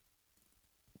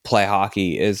play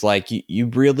hockey is like you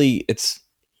really,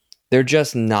 they're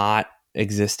just not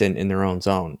existent in their own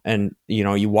zone. And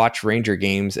you watch Ranger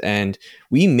games and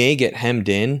we may get hemmed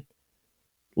in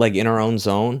like in our own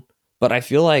zone, but I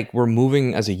feel like we're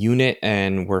moving as a unit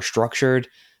and we're structured.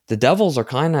 The Devils are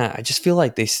I just feel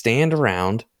like they stand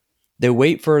around, they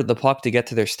wait for the puck to get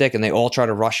to their stick, and they all try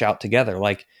to rush out together.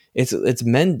 Like it's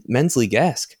men's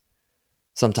league-esque.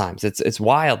 Sometimes it's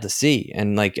wild to see.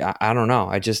 And like, I don't know.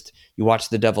 You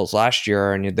watched the Devils last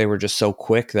year and they were just so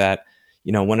quick that,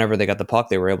 whenever they got the puck,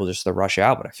 they were able just to rush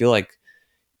out. But I feel like,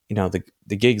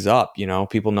 the gig's up,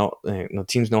 people know,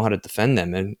 teams know how to defend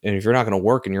them. And if you're not going to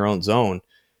work in your own zone,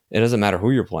 it doesn't matter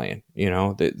who you're playing,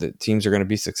 the teams are going to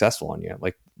be successful on you.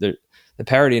 Like the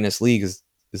parity in this league is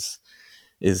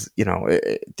there's no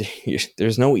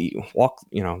there's no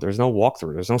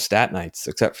walkthrough, there's no stat nights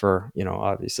except for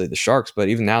obviously the Sharks, but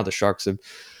even now the Sharks have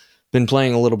been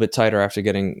playing a little bit tighter after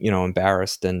getting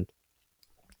embarrassed, and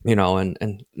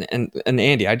and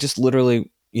Andy, I just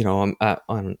literally I'm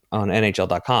on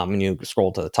NHL.com, and you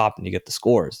scroll to the top and you get the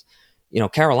scores.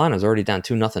 Carolina's already down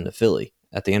 2-0 to Philly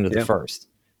at the end of the first.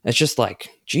 It's just like,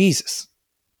 Jesus,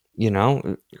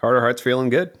 Carter Hart's feeling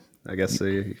good. I guess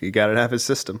he got it out of his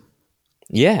system.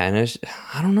 Yeah, and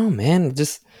I don't know, man.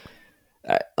 Just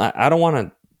I don't want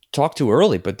to talk too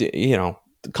early, but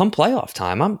come playoff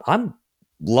time, I'm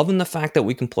loving the fact that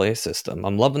we can play a system.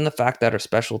 I'm loving the fact that our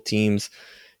special teams,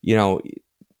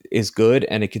 is good,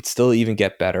 and it could still even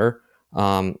get better.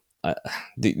 Honestly,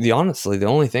 the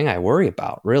only thing I worry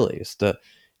about really is the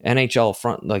NHL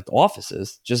front, like the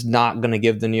offices, just not going to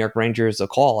give the New York Rangers a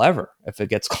call ever if it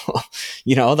gets called.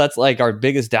 That's like our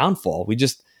biggest downfall.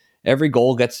 Every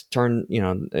goal gets turned,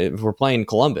 if we're playing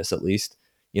Columbus, at least,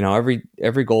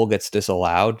 every goal gets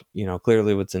disallowed.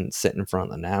 Clearly what's sitting in front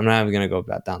of the net. I'm not even going to go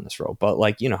back down this road, but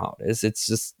like, how it is. It's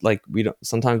just like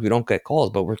sometimes we don't get calls,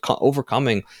 but we're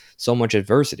overcoming so much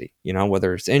adversity,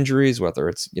 whether it's injuries, whether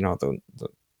it's, the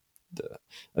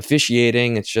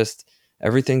officiating. It's just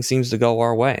everything seems to go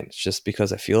our way. And it's just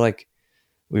because I feel like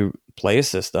we play a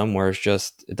system where it's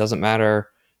just, it doesn't matter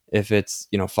if it's,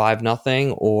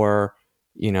 5-0 or,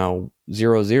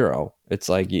 0-0. It's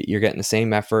like you're getting the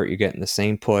same effort, you're getting the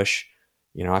same push.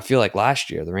 I feel like last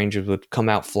year the Rangers would come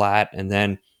out flat, and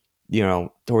then,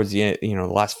 towards the end, the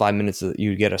last 5 minutes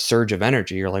you get a surge of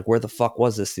energy. You're like, where the fuck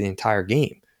was this the entire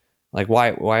game? Like, why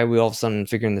are we all of a sudden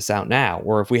figuring this out now?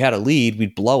 Or if we had a lead,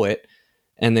 we'd blow it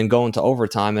and then go into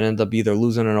overtime and end up either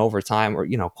losing in overtime or,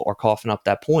 or coughing up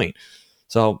that point.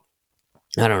 So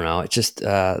I don't know. It's just,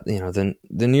 the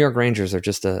New York Rangers are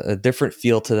just a different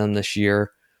feel to them this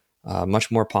year,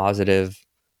 much more positive.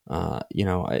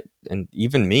 And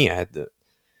even me, I had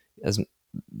as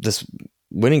this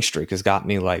winning streak has got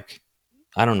me like,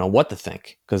 I don't know what to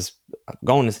think, because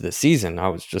going into the season, I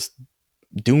was just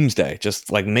doomsday, just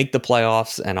like make the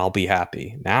playoffs and I'll be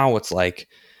happy. Now it's like,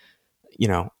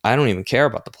 I don't even care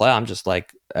about the play. I'm just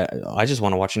like, I just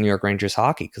want to watch New York Rangers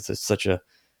hockey because it's such a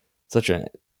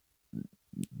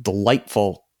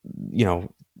delightful,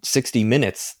 60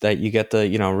 minutes that you get to,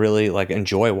 really like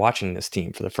enjoy watching this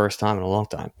team for the first time in a long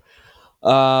time.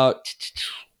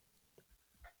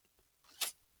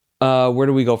 Where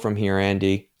do we go from here,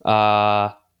 Andy? You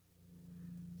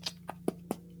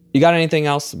got anything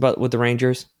else with the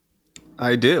Rangers?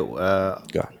 I do. Go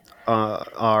ahead.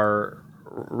 Our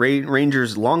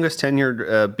Rangers' longest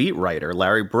tenured beat writer,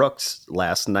 Larry Brooks,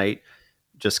 last night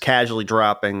just casually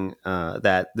dropping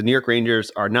that the New York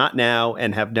Rangers are not now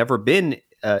and have never been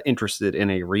interested in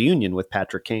a reunion with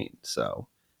Patrick Kane. So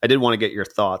I did want to get your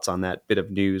thoughts on that bit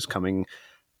of news coming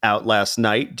out last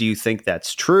night. Do you think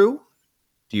that's true?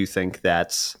 Do you think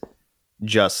that's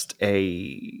just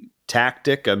a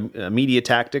tactic, a media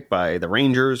tactic by the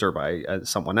Rangers or by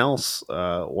someone else?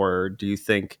 Or do you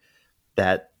think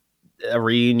that a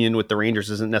reunion with the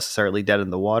Rangers isn't necessarily dead in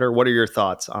the water? What are your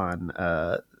thoughts on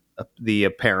the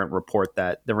apparent report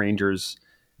that the Rangers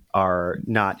are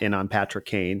not in on Patrick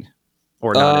Kane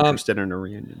or not interested in a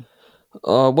reunion?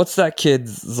 What's that kid,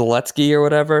 Zaletsky or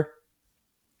whatever?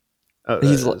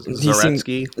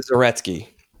 Zaretsky.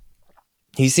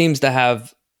 He seems to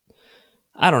have,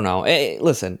 I don't know. Hey,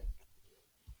 listen,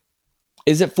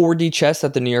 is it 4D chess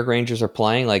that the New York Rangers are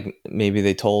playing? Like maybe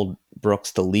they told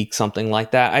Brooks to leak something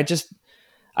like that.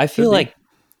 I feel like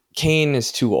Kane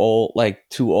is too old.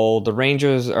 The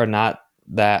Rangers are not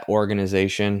that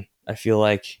organization. I feel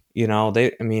like, they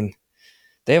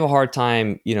have a hard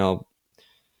time,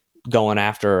 going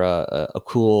after a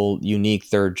cool, unique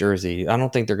third jersey. I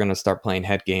don't think they're going to start playing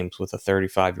head games with a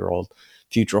 35-year-old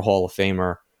future Hall of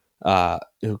Famer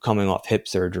who coming off hip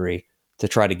surgery to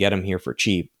try to get him here for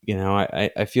cheap.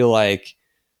 I feel like,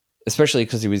 especially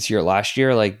because he was here last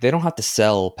year, like they don't have to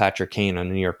sell Patrick Kane on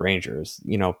the New York Rangers.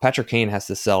 Patrick Kane has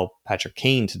to sell Patrick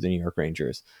Kane to the New York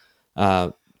Rangers.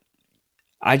 I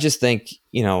just think,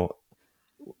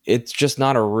 it's just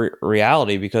not a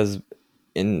reality because,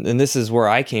 and this is where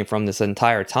I came from this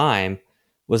entire time,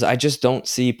 was I just don't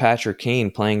see Patrick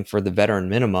Kane playing for the veteran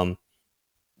minimum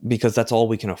because that's all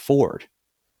we can afford.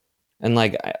 And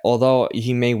like, although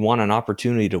he may want an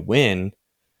opportunity to win,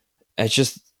 it's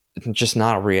just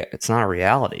not it's not a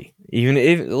reality. Even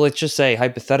if, let's just say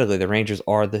hypothetically, the Rangers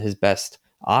are his best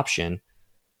option,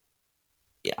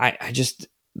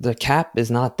 the cap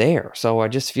is not there. So I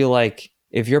just feel like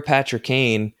if you're Patrick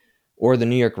Kane or the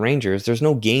New York Rangers, there's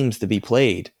no games to be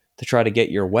played to try to get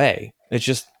your way.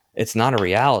 It's not a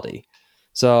reality.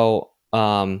 So,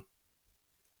 I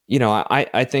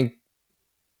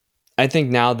think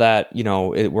now that,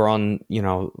 we're on,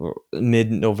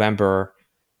 mid-November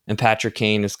and Patrick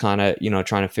Kane is kind of,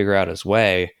 trying to figure out his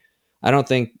way. I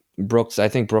think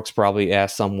Brooks probably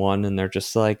asked someone and they're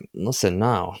just like, listen,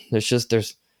 no, it's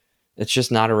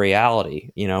just not a reality.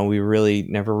 We really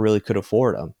never really could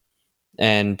afford him.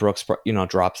 And Brooks,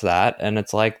 drops that. And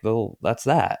it's like, well, that's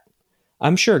that.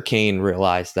 I'm sure Kane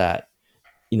realized that,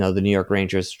 the New York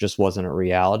Rangers just wasn't a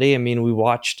reality. I mean, we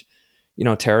watched,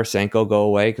 Tarasenko go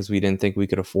away because we didn't think we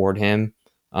could afford him.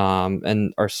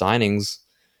 And our signings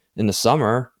in the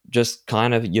summer, just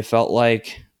kind of, you felt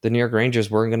like the New York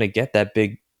Rangers weren't going to get that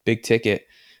big ticket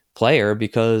player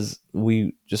because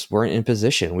we just weren't in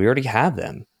position. We already have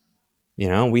them.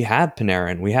 We have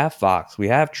Panarin, we have Fox, we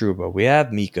have Trouba, we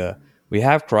have Mika, we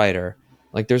have Kreider.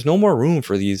 Like, there's no more room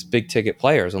for these big ticket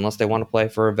players unless they want to play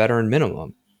for a veteran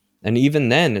minimum. And even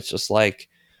then, it's just like,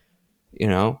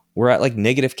 We're at like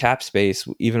negative cap space,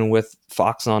 even with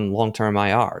Fox on long-term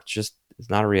IR. It's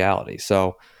not a reality.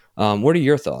 So what are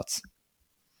your thoughts?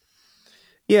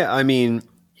 Yeah, I mean,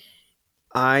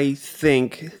 I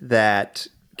think that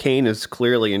Kane is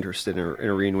clearly interested in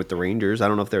a reunion with the Rangers. I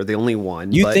don't know if they're the only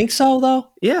one. You but think so, though?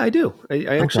 Yeah, I do. I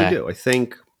actually Okay. do.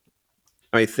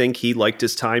 I think he liked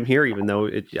his time here, even though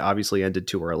it obviously ended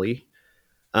too early.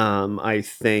 I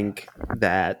think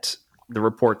that the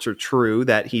reports are true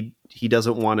that he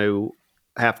doesn't want to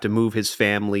have to move his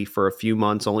family for a few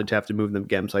months only to have to move them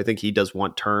again. So I think he does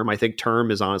want term. I think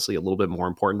term is honestly a little bit more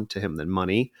important to him than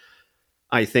money.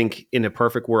 I think in a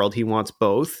perfect world, he wants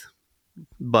both,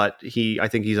 but I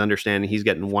think he's understanding he's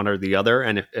getting one or the other.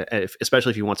 And if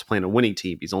especially if he wants to play in a winning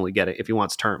team, he's only getting, if he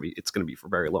wants term, it's going to be for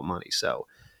very low money. So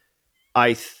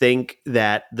I think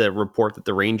that the report that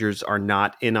the Rangers are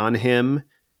not in on him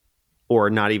or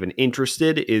not even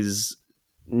interested is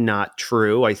not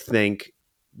true. I think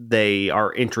they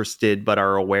are interested, but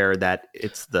are aware that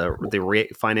it's the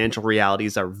financial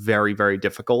realities are very, very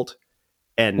difficult.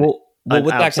 And Well, with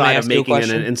that, outside of making an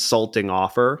insulting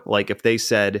offer, like if they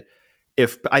said,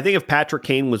 I think if Patrick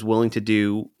Kane was willing to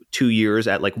do 2 years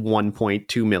at like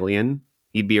 1.2 million,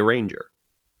 he'd be a Ranger,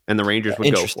 and the Rangers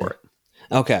would go for it.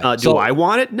 Okay. Do I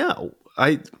want it? No.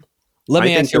 Let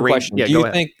me ask you a question. Yeah,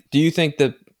 do you think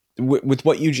that with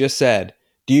what you just said,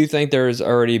 do you think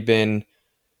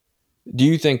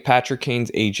Patrick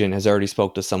Kane's agent has already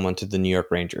spoke to someone to the New York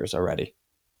Rangers already?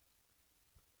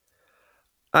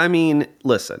 I mean,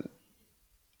 listen.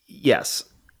 Yes.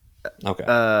 Okay.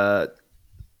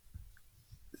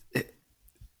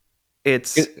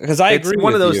 It's because I agree. It's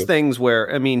one of those things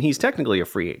where, I mean, he's technically a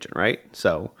free agent, right?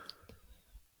 So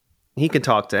he can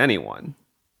talk to anyone.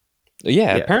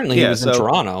 Yeah, apparently he was in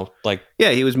Toronto.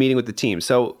 He was meeting with the team.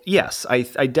 So yes, I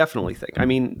definitely think. I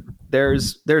mean,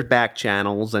 there's back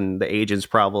channels, and the agent's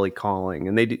probably calling,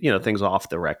 and they do, things off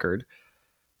the record.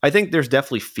 I think there's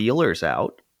definitely feelers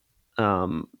out.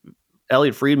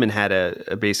 Elliot Friedman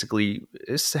had basically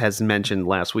has mentioned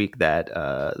last week that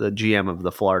the GM of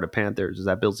the Florida Panthers, is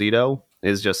that Bill Zito,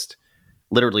 is just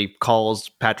literally calls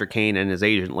Patrick Kane and his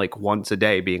agent like once a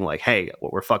day, being like, "Hey,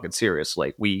 we're fucking serious.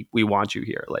 Like we want you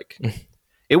here." Like,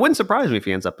 it wouldn't surprise me if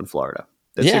he ends up in Florida.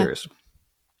 That's serious.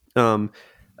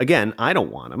 Again, I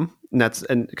don't want him.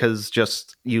 And because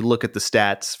just you look at the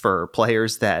stats for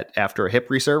players that after a hip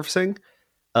resurfacing,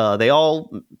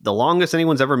 the longest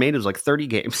anyone's ever made was like 30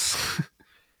 games.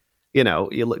 You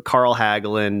look Carl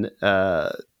Hagelin,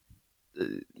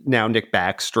 now Nick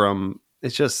Backstrom.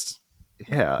 It's just.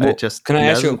 Yeah, well, can I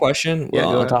ask you a question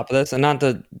on top of this, and not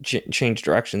to change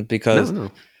directions, because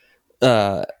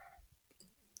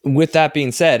with that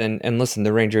being said, and listen,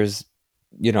 the Rangers,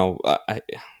 I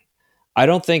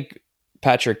don't think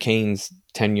Patrick Kane's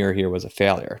tenure here was a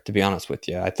failure. To be honest with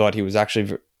you, I thought he was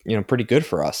actually pretty good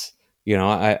for us.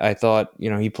 I thought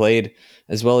he played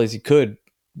as well as he could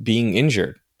being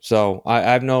injured, so I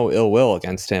have no ill will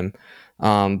against him.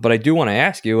 But I do want to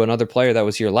ask you, another player that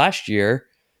was here last year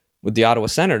with the Ottawa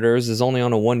Senators is only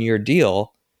on a 1-year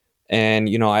deal. And,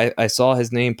 I saw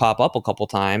his name pop up a couple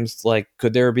times. Like,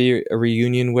 could there be a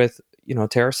reunion with,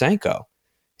 Tarasenko?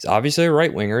 He's obviously a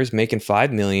right winger. He's making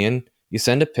 $5 million. You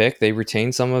send a pick. They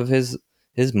retain some of his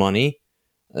money.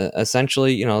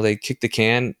 Essentially, they kick the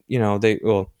can.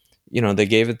 They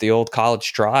gave it the old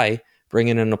college try,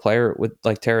 bringing in a player with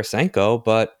like Tarasenko.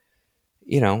 But,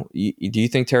 do you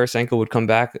think Tarasenko would come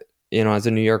back, as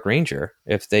a New York Ranger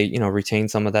if they, retain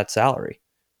some of that salary?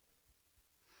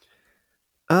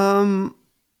 I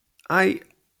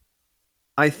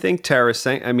think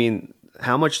Tarasenko, I mean,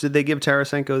 how much did they give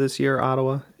Tarasenko this year,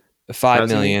 Ottawa? $5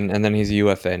 million, and then he's a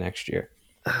UFA next year.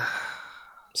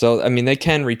 So, I mean, they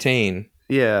can retain.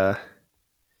 Yeah.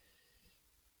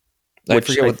 I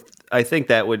think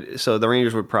that would, so the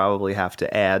Rangers would probably have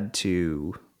to add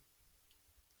to.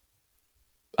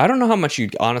 I don't know how much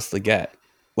you'd honestly get.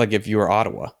 Like if you were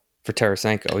Ottawa for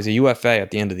Tarasenko, he's a UFA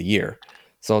at the end of the year,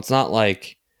 so it's not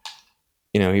like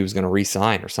he was going to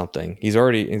re-sign or something. He's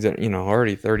already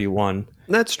 31.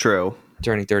 That's true.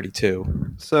 Turning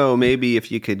 32. So maybe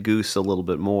if you could goose a little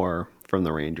bit more from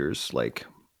the Rangers, like,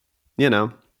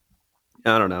 I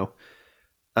don't know.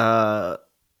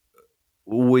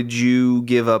 Would you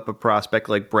give up a prospect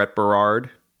like Brett Berard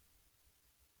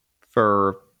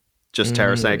for just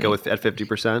Tarasenko at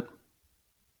 50%?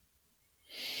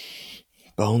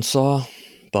 Buzzsaw.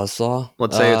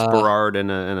 Let's say it's Berard in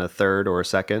a third or a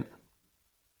second.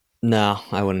 No,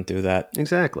 I wouldn't do that.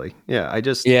 Exactly. Yeah,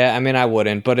 I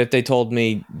wouldn't. But if they told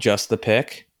me just the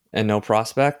pick and no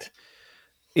prospect,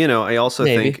 I also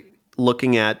think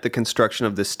looking at the construction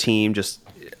of this team just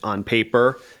on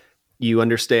paper, you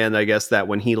understand, I guess, that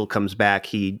when Heedle comes back,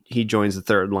 he joins the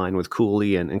third line with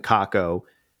Cooley and Kakko.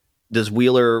 Does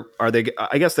Wheeler,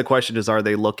 I guess the question is, are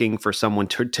they looking for someone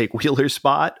to take Wheeler's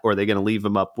spot, or are they going to leave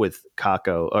him up with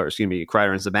Kreider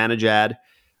and Zibanejad,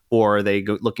 or are they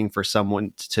looking for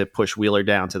someone to push Wheeler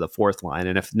down to the fourth line?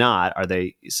 And if not, are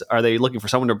they looking for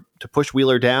someone to push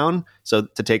Wheeler down so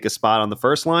to take a spot on the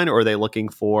first line, or are they looking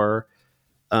for,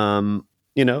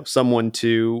 someone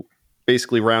to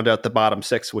basically round out the bottom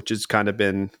six, which has kind of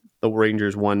been the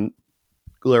Rangers' one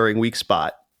glaring weak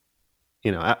spot,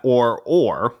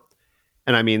 or.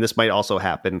 And I mean, this might also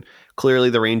happen. Clearly,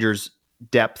 the Rangers'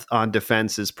 depth on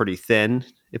defense is pretty thin.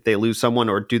 If they lose someone,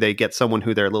 or do they get someone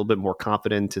who they're a little bit more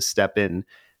confident to step in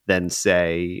than,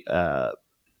 say,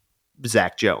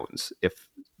 Zach Jones, if,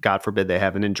 God forbid, they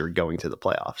have an injury going to the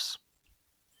playoffs?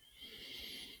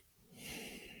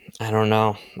 I don't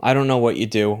know. I don't know what you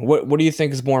do. What do you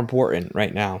think is more important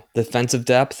right now? Defensive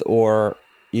depth, or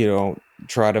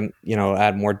try to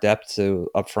add more depth to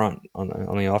up front on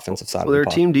the offensive side? Well, of the their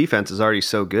puck? team defense is already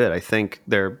so good. I think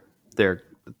where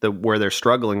they're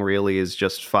struggling really is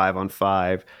just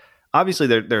 5-on-5. Obviously,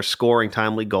 they're scoring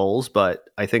timely goals,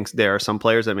 but I think there are some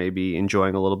players that may be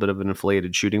enjoying a little bit of an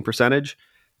inflated shooting percentage.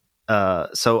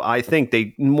 So I think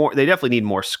they definitely need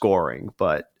more scoring,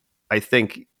 but I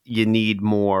think you need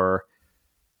more.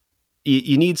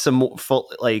 You need some more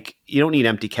full, you don't need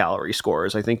empty calorie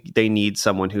scorers. I think they need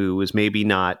someone who is maybe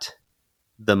not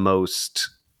the most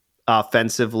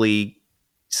offensively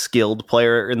skilled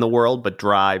player in the world, but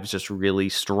drives just really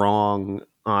strong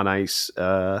on ice,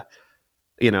 goal,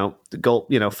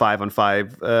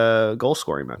 5-on-5 goal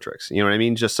scoring metrics. You know what I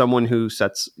mean? Just someone who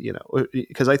sets,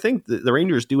 because I think the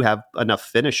Rangers do have enough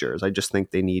finishers. I just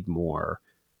think they need more.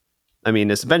 I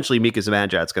mean, eventually Mika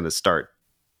Zibanejad's going to start.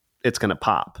 It's going to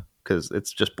pop because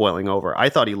it's just boiling over. I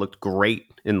thought he looked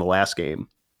great in the last game.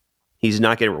 He's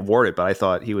not getting rewarded, but I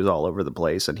thought he was all over the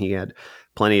place and he had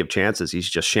plenty of chances. He's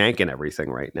just shanking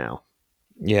everything right now.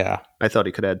 Yeah. I thought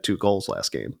he could have 2 goals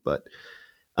last game, but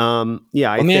Let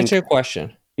me answer your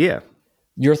question. Yeah.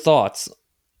 Your thoughts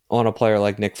on a player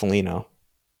like Nick Foligno?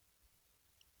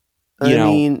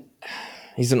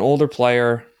 He's an older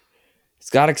player. He's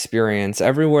got experience.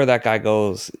 Everywhere that guy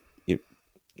goes,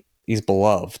 he's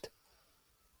beloved.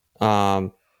 He's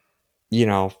on a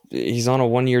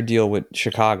 1-year deal with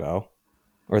Chicago,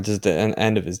 or this is the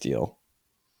end of his deal.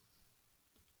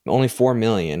 Only $4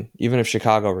 million. Even if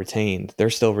Chicago retained, they're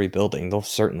still rebuilding. They'll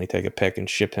certainly take a pick and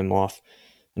ship him off.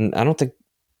 And I don't think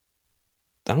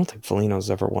Foligno's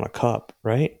ever won a cup,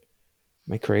 right?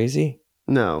 Am I crazy?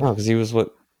 No, because he was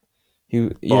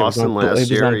Boston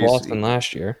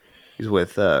last year. He's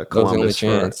with Columbus for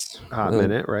a hot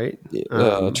minute, right?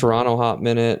 Toronto, hot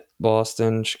minute,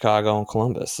 Boston, Chicago, and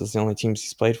Columbus is the only teams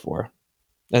he's played for.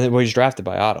 And then he's drafted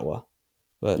by Ottawa.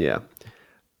 But yeah.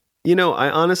 I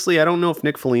don't know if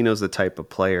Nick Foligno's the type of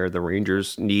player the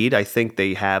Rangers need. I think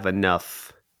they have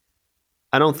enough.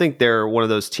 I don't think they're one of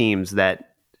those teams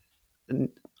that,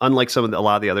 unlike a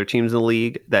lot of the other teams in the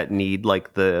league, that need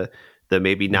the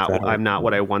maybe not. I'm not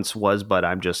what I once was, but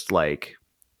I'm just like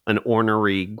an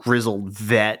ornery, grizzled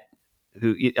vet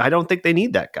who. I don't think they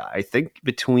need that guy. I think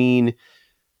between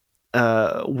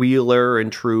Wheeler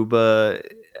and Trouba,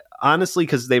 honestly,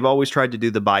 because they've always tried to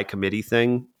do the by committee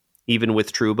thing, even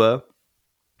with Trouba,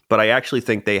 but I actually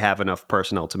think they have enough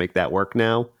personnel to make that work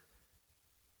now.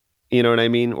 You know what I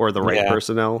mean? Or the right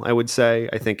personnel, I would say.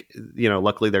 I think,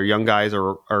 luckily their young guys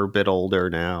are a bit older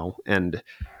now, and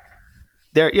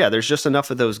there's just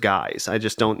enough of those guys. I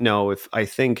just don't know if I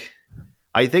think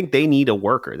they need a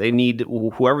worker. They need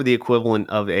whoever the equivalent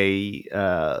of a,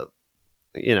 I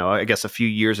guess a few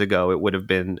years ago it would have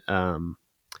been, who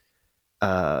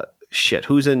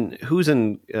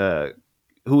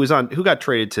got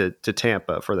traded to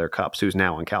Tampa for their Cups, who's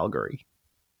now in Calgary.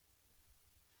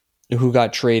 Who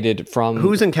got traded from?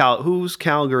 Who's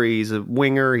Calgary? He's a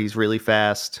winger. He's really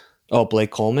fast. Oh,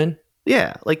 Blake Coleman?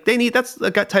 Yeah, that's the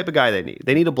type of guy they need.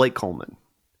 They need a Blake Coleman.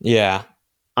 Yeah.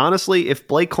 Honestly, if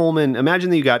Blake Coleman, imagine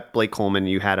that you got Blake Coleman and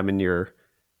you had him in your,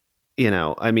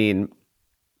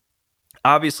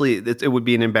 obviously it would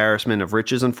be an embarrassment of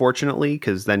riches, unfortunately,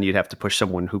 because then you'd have to push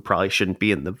someone who probably shouldn't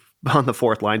be on the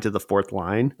fourth line to the fourth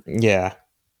line. Yeah.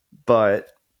 But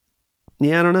I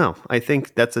don't know. I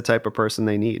think that's the type of person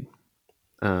they need.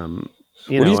 What are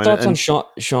your thoughts on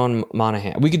Sean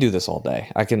Monahan? We could do this all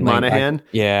day. Monahan?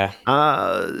 Yeah.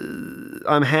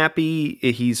 I'm happy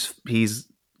he's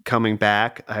coming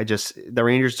back. The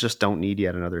Rangers just don't need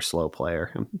yet another slow player.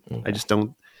 Okay. I just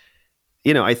don't.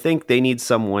 I think they need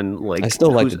someone like. I still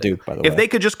like the Duke, by the way. If they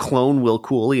could just clone Will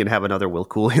Cooley and have another Will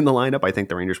Cooley in the lineup, I think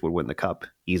the Rangers would win the Cup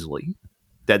easily.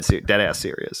 dead ass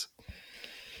serious.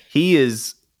 He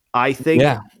is. I think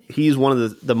he's one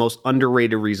of the most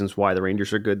underrated reasons why the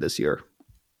Rangers are good this year.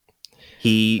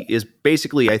 He is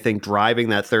basically, I think, driving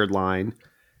that third line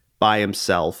by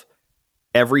himself.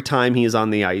 Every time he is on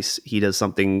the ice, he does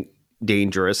something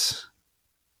dangerous.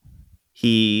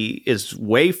 He is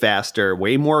way faster,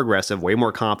 way more aggressive, way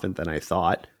more confident than I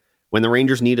thought. When the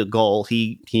Rangers need a goal,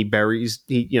 he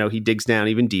digs down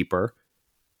even deeper.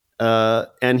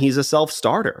 And he's a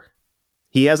self-starter.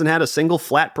 He hasn't had a single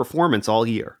flat performance all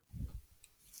year.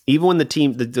 Even when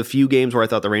the few games where I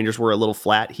thought the Rangers were a little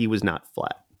flat, he was not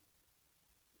flat.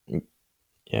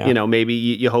 Yeah. Maybe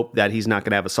you hope that he's not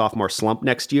going to have a sophomore slump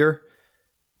next year,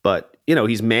 but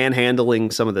he's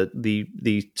manhandling some of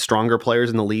the stronger players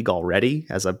in the league already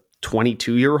as a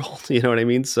 22-year-old. You know what I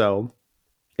mean? So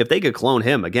if they could clone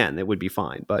him again, it would be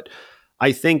fine. But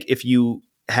I think if you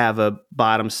have a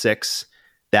bottom six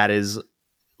that is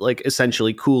like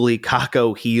essentially Cooley,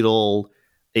 Kakko, Hedl,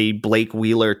 a Blake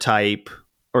Wheeler type,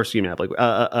 or excuse me, like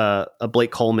a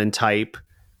Blake Coleman type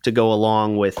to go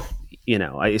along with.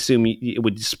 I assume it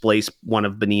would displace one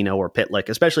of Bonino or Pitlick,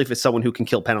 especially if it's someone who can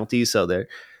kill penalties. So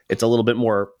it's a little bit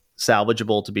more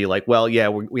salvageable to be like, well, yeah,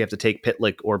 we have to take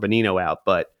Pitlick or Bonino out,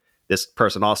 but this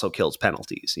person also kills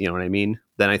penalties. You know what I mean?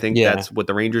 Then I think that's what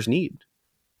the Rangers need.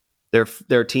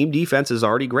 Their team defense is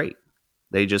already great.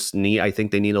 They just I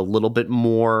think they need a little bit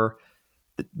more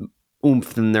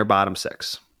oomph than their bottom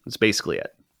six. That's basically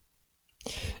it.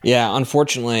 Yeah,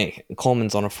 unfortunately,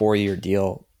 Coleman's on a 4-year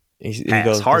deal. He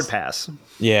goes hard pass.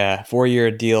 Yeah, 4-year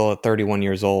deal at 31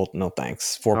 years old. No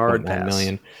thanks. $4.9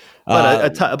 million.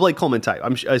 But a Blake Coleman type.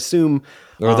 I assume.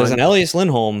 Or there's an Elias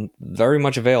Lindholm, very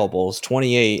much available. He's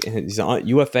 28. He's on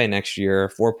UFA next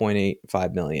year,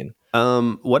 $4.85 million.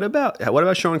 What about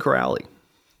Sean Corrali,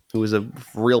 who was a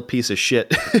real piece of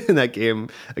shit in that game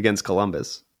against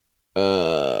Columbus?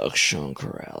 Sean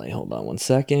Corrali. Hold on one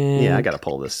second. Yeah, I got to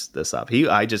pull this up.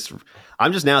 I'm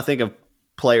just now thinking of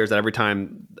players that every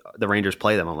time the Rangers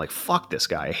play them, I'm like, fuck this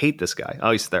guy. I hate this guy.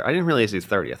 Oh, he's 30. I didn't realize he's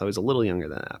 30. I thought he was a little younger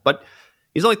than that. But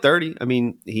he's only 30. I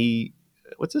mean,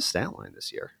 what's his stat line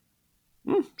this year?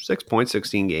 6 points,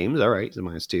 16 games. All right, he's a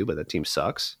 -2, but that team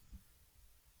sucks.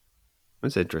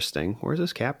 That's interesting. Where's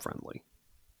this cap friendly?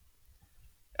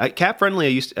 Cap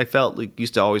friendly, I felt like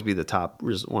used to always be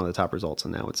one of the top results,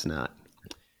 and now it's not.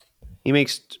 He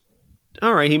makes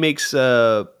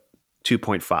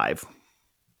 2.5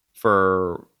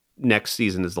 for next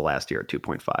season is the last year at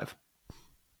 2.5.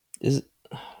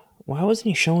 Why wasn't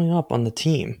he showing up on the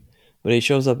team? But he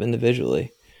shows up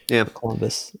individually. Yeah,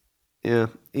 Columbus. Yeah,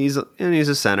 he's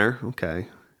a center. Okay,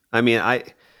 I mean,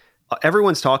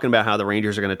 everyone's talking about how the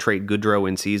Rangers are going to trade Goodrow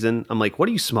in season. I'm like, what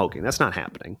are you smoking? That's not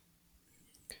happening.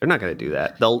 They're not going to do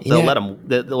that. They'll let him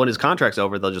when his contract's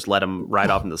over. They'll just let him ride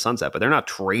off into the sunset. But they're not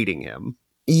trading him.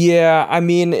 Yeah, I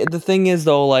mean, the thing is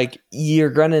though, like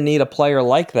you're going to need a player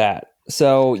like that.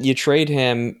 So you trade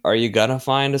him. Are you going to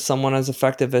find someone as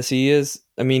effective as he is?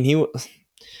 I mean,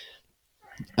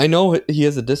 I know he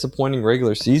has a disappointing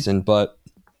regular season, but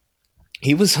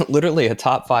he was literally a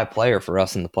top 5 player for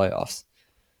us in the playoffs.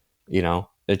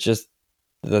 It's just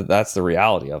that's the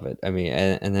reality of it. I mean,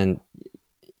 and then,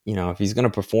 if he's going to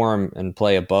perform and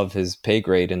play above his pay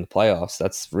grade in the playoffs,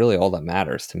 that's really all that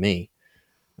matters to me.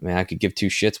 I mean, I could give two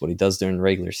shits what he does during the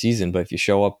regular season, but if you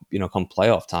show up, come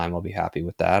playoff time, I'll be happy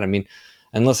with that. I mean,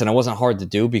 and listen, it wasn't hard to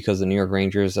do because the New York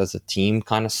Rangers as a team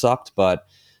kind of sucked, but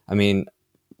I mean,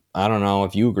 I don't know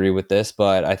if you agree with this,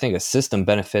 but I think a system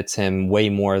benefits him way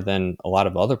more than a lot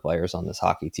of other players on this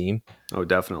hockey team. Oh,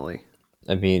 definitely.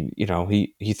 I mean,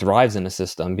 he thrives in a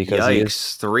system because Yikes, he is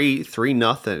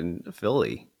 3-0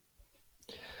 Philly.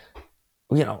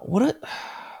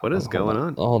 What is going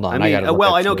on? Hold on. I mean,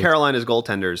 I know Carolina's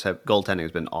goaltending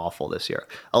has been awful this year.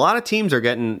 A lot of teams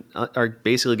are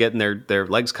basically getting their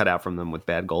legs cut out from them with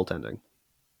bad goaltending.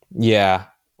 Yeah.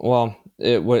 Well,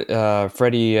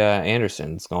 Freddie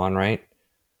Anderson's gone, right?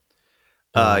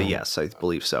 Yes, I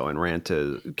believe so.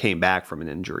 And came back from an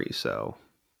injury. So,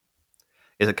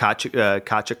 is it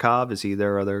Kochekov? Is he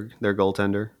their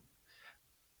goaltender?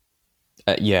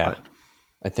 Yeah,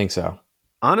 I think so.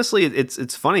 Honestly,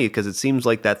 it's funny because it seems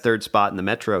like that third spot in the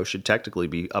Metro should technically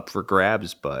be up for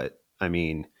grabs, but I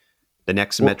mean, the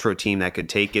next Metro team that could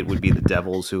take it would be the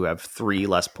Devils, who have 3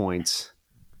 less points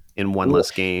in one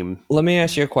less game. Let me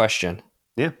ask you a question.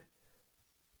 Yeah.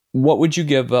 What would you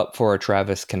give up for a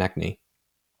Travis Konechny?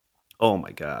 Oh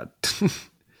my God.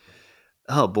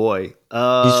 Oh boy.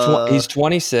 He's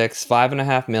 26,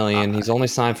 $5.5 million. He's only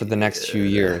signed for the next few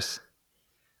years.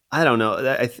 I don't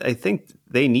know. I think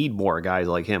they need more guys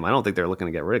like him. I don't think they're looking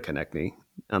to get rid of Konechny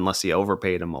unless he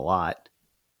overpaid him a lot.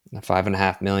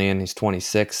 $5.5 million. He's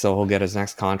 26, so he'll get his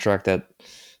next contract at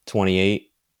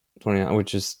 28, 29,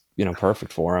 which is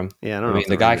perfect for him. Yeah, I don't know. mean,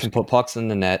 the guy can put pucks in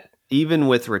the net. Even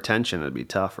with retention, it'd be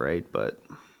tough, right? But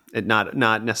it not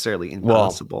necessarily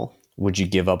impossible. Well, would you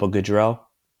give up a Gaudreau?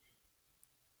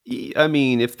 I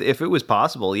mean, if it was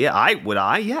possible, yeah,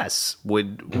 yes.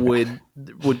 Would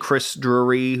Chris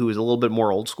Drury, who is a little bit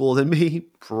more old school than me,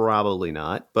 probably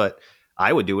not, but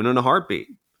I would do it in a heartbeat.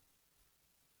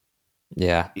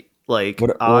 Yeah. Like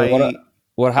how I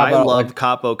about, love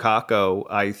Capo Caco.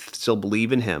 I still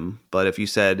believe in him, but if you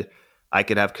said I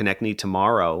could have Konechny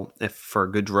tomorrow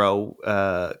for Gaudreau,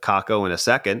 Caco in a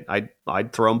second,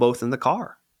 I'd throw them both in the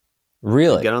car.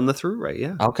 Really? I'd get on the through, right?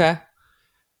 Yeah. Okay.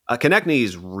 Konechny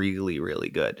is really, really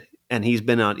good, and he's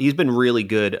been really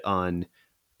good on.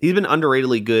 He's been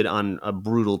underratedly good on a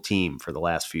brutal team for the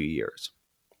last few years.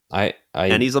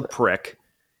 And he's a prick,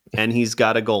 and he's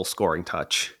got a goal scoring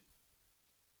touch.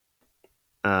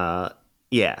 Yeah,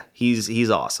 he's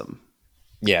awesome.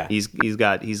 Yeah, he's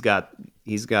got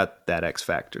that X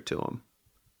factor to him.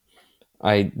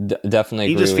 I definitely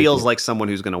agree. He just feels like someone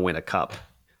who's going to win a cup.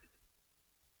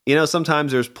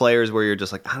 Sometimes there's players where you're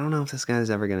just like, I don't know if this guy's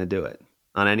ever going to do it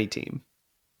on any team.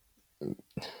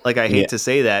 Like, I hate to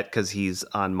say that because he's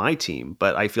on my team,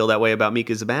 but I feel that way about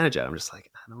Mika Zibanejad. I'm just like,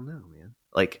 I don't know, man.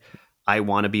 Like, I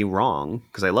want to be wrong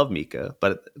because I love Mika,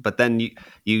 but then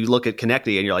you look at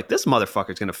Konechny and you're like, this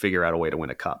motherfucker's going to figure out a way to win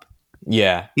a cup.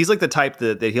 Yeah. He's like the type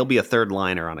that he'll be a third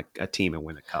liner on a team and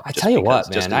win a cup. I tell you what,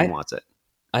 man, just he wants it.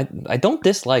 I don't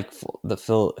dislike the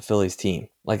Phillies team.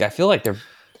 Like, I feel like they're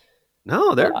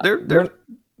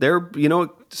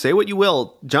say what you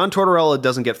will. John Tortorella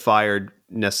doesn't get fired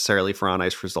necessarily for on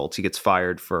ice results. He gets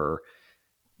fired for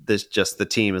this. Just the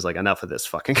team is like, enough of this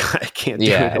fucking guy. I can't do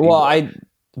it anymore. Well,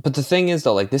 but the thing is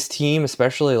though, like this team,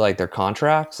 especially like their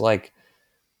contracts, like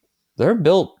they're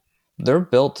built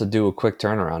to do a quick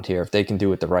turnaround here if they can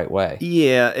do it the right way.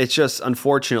 Yeah, it's just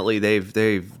unfortunately they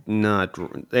have not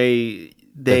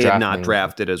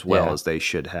drafted as well as they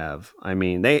should have. I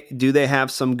mean, they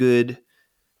have some good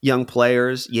young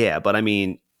players, yeah, but I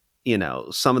mean,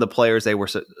 some of the players they were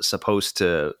supposed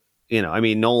to, I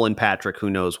mean, Nolan Patrick, who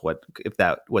knows what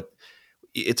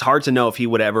it's hard to know if he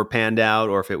would ever panned out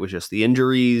or if it was just the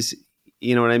injuries,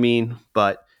 you know what I mean?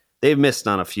 But they've missed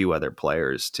on a few other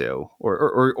players too,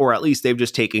 or at least they've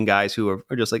just taken guys who are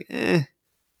just like,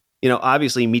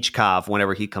 obviously Michkov,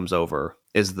 whenever he comes over,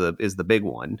 is the big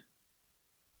one.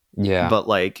 Yeah. But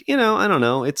like, I don't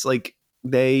know. It's like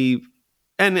they,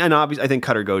 and obviously I think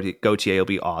Cutter Gauthier will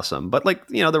be awesome. But like,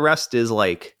 the rest is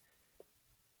like,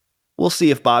 we'll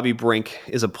see if Bobby Brink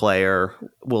is a player.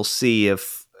 We'll see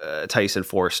if Tyson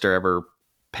Forster ever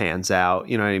pans out.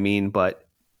 You know what I mean? But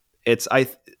they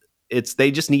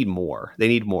just need more. They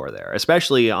need more there,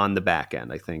 especially on the back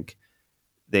end. I think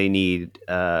they need,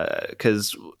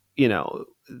 cause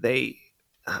they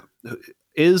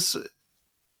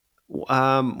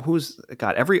who's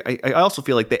got I also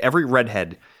feel like every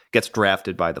redhead gets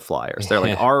drafted by the Flyers. They're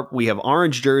like, we have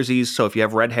orange jerseys, so if you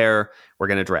have red hair, we're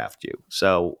going to draft you.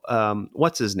 So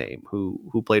what's his name?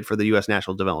 Who played for the U.S.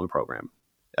 National Development Program?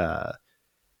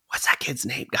 What's that kid's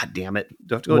name? God damn it!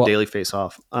 Do I have to go to Daily Face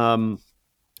Off? I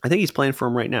think he's playing for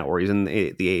him right now, or he's in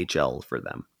the AHL for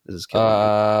them. This is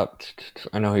I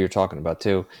know who you're talking about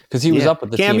too, because he was up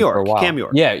with the team for a while. Cam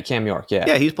York. Yeah, Cam York.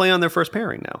 Yeah, he's playing on their first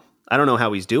pairing now. I don't know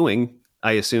how he's doing.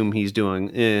 I assume he's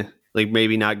doing like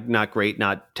maybe not great,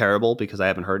 not terrible, because I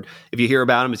haven't heard. If you hear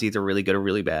about him, it's either really good or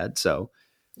really bad. So,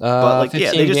 but like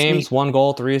 15 games, 1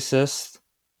 goal, 3 assists,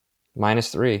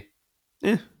 -3.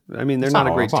 Yeah, I mean, they're not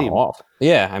a great team.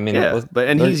 Yeah, I mean,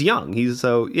 he's young.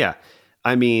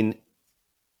 I mean,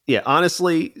 yeah,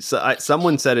 honestly,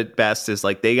 someone said it best is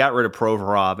like they got rid of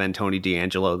Provorov and Tony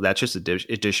DeAngelo. That's just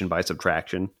addition by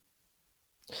subtraction.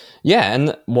 Yeah, and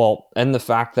the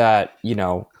fact that,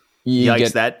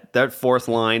 that fourth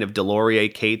line of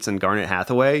Delorier, Cates, and Garnet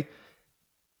Hathaway,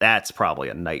 that's probably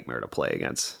a nightmare to play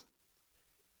against.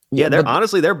 Yeah,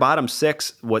 honestly, their bottom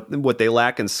 6, what they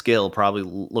lack in skill probably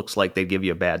looks like they'd give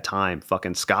you a bad time.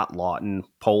 Fucking Scott Lawton,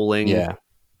 Poling,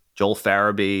 Joel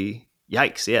Farabee.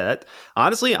 Yikes! Yeah,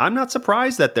 honestly, I'm not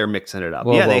surprised that they're mixing it up.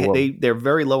 They're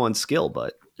very low on skill,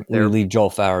 but we leave Joel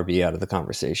Farabee out of the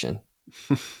conversation.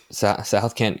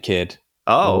 South Kent kid.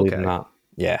 Oh, okay.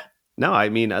 Yeah. No, I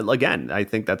mean, again, I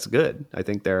think that's good. I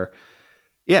think they're,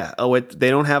 they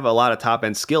don't have a lot of top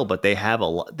end skill, but they have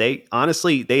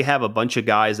they have a bunch of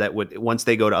guys that would, once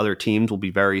they go to other teams, will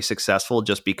be very successful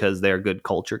just because they're good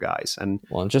culture guys. And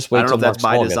just wait. I don't know if that's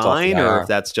by design or if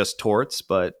that's just torts,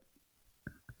 but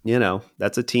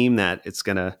that's a team that it's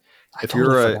gonna. If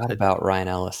you're forgot about Ryan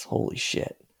Ellis, holy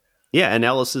shit. Yeah, and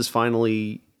Ellis is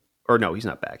finally, or no, he's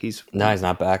not back. He's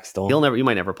not back still. He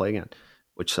might never play again,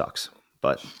 which sucks.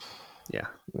 But yeah,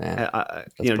 man,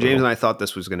 James and I thought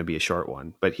this was going to be a short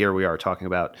one, but here we are talking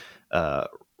about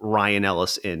Ryan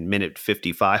Ellis in minute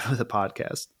 55 of the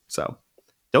podcast. So,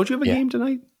 don't you have a game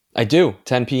tonight? I do.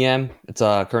 10 p.m. It's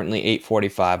currently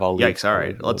 8:45. I'll leave. Yikes! All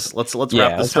right, let's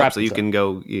wrap this up so you can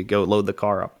go load the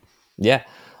car up. Yeah,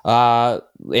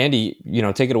 Andy,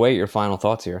 take it away. Your final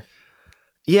thoughts here.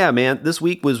 Yeah, man, this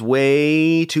week was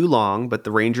way too long, but the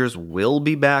Rangers will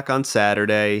be back on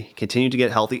Saturday, continue to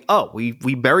get healthy. Oh, we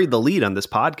buried the lead on this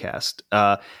podcast.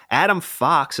 Adam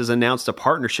Fox has announced a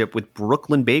partnership with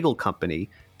Brooklyn Bagel Company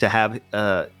to have,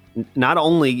 not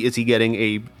only is he getting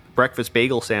a breakfast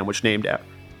bagel sandwich named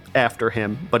after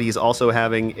him, but he's also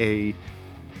having a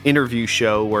interview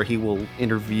show where he will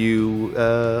interview,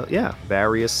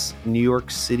 various New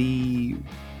York City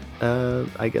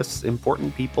I guess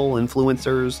important people,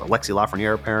 influencers, Alexi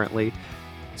Lafreniere apparently.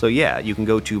 So yeah, you can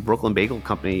go to Brooklyn Bagel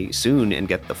Company soon and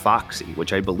get the Foxy,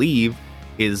 which I believe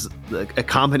is a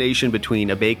combination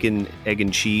between a bacon, egg,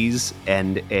 and cheese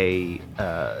and a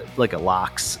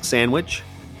lox sandwich,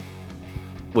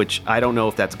 which I don't know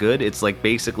if that's good. It's like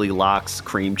basically lox,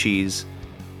 cream cheese,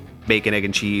 bacon, egg,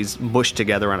 and cheese mushed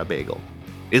together on a bagel.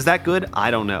 Is that good?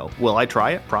 I don't know. Will I try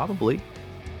it? Probably.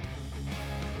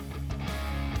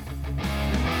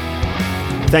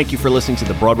 Thank you for listening to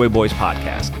the Broadway Boys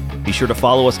podcast. Be sure to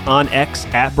follow us on X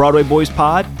at Broadway Boys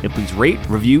Pod, and please rate,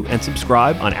 review, and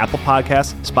subscribe on Apple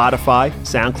Podcasts, Spotify,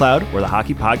 SoundCloud, or the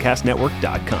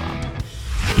HockeyPodcastNetwork.com.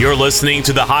 You're listening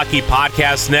to the Hockey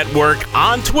Podcast Network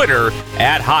on Twitter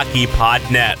at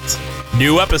HockeyPodNet.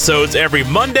 New episodes every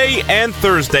Monday and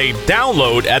Thursday.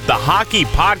 Download at the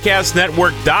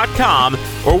HockeyPodcastNetwork.com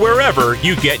or wherever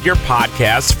you get your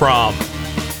podcasts from.